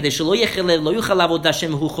gufo kedei shelo yechel lo yuchal lavod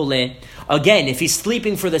Hashem hu choleh. Again, if he's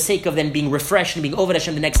sleeping for the sake of then being refreshed and being Oved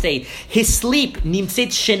Hashem the next day, his sleep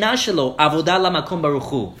nimtzit shena shelo avodah lamakom baruch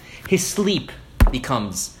hu. His sleep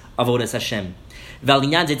becomes avodas Hashem.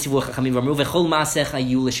 V'alinyan ze tzivu chachamim v'amru v'chol ma'asecha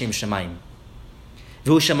yiyu l'shem shamayim.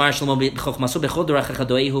 V'hu shamar shlomo b'chochmaso b'chol dorachecha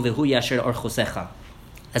do'ehu v'hu yasher or chosecha.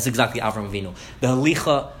 That's exactly Avram Avinu. The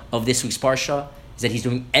halicha of this week's parsha is that he's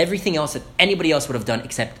doing everything else that anybody else would have done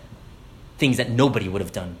except things that nobody would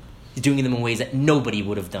have done. He's doing them in ways that nobody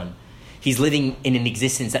would have done. He's living in an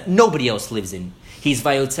existence that nobody else lives in. He's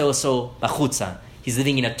vayotzeoso bachutza. He's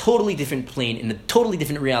living in a totally different plane, in a totally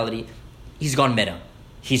different reality. He's gone meta.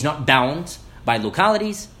 He's not bound by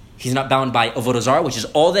localities. He's not bound by avodah zarah, which is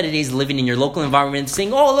all that it is, living in your local environment,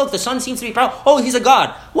 saying, oh, look, the sun seems to be proud. Oh, he's a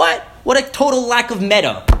god. What? What a total lack of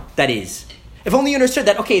meta that is. If only you understood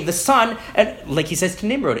that, okay, the sun, and like he says to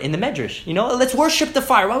Nimrod in the Medrash, let's worship the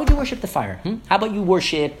fire. Why would you worship the fire? How about you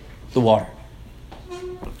worship the water?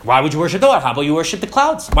 Why would you worship the water? How about you worship the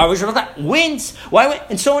clouds? Why would you worship that? Winds?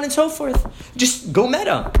 And so on and so forth. Just go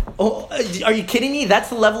meta. Oh, are you kidding me? That's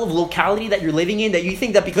the level of locality that you're living in, that you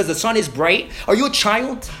think that because the sun is bright, are you a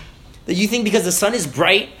child? That you think because the sun is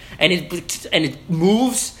bright and it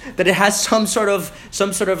moves, that it has some sort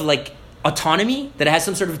of like autonomy, that it has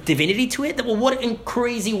some sort of divinity to it? Well, what a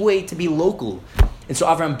crazy way to be local. And so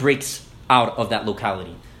Avraham breaks out of that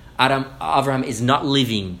locality. Avraham is not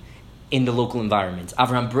living in the local environment.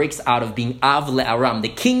 Avraham breaks out of being Av le'aram, the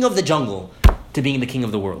king of the jungle, to being the king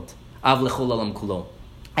of the world. Av lechol olam kulo.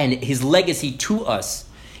 And his legacy to us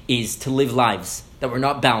is to live lives that were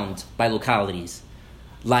not bound by localities.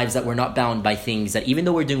 Lives that were not bound by things that, even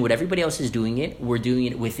though we're doing what everybody else is doing it, we're doing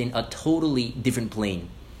it within a totally different plane.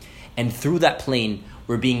 And through that plane,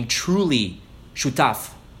 we're being truly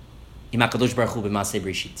shutaf im HaKadosh Baruch Hu b'maaseh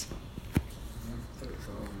Bereshit.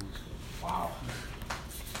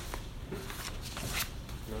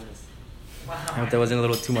 I hope that wasn't a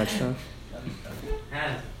little too much, huh?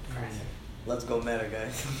 Let's go meta,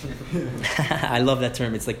 guys. I love that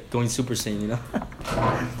term. It's like going Super Saiyan,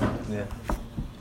 Yeah.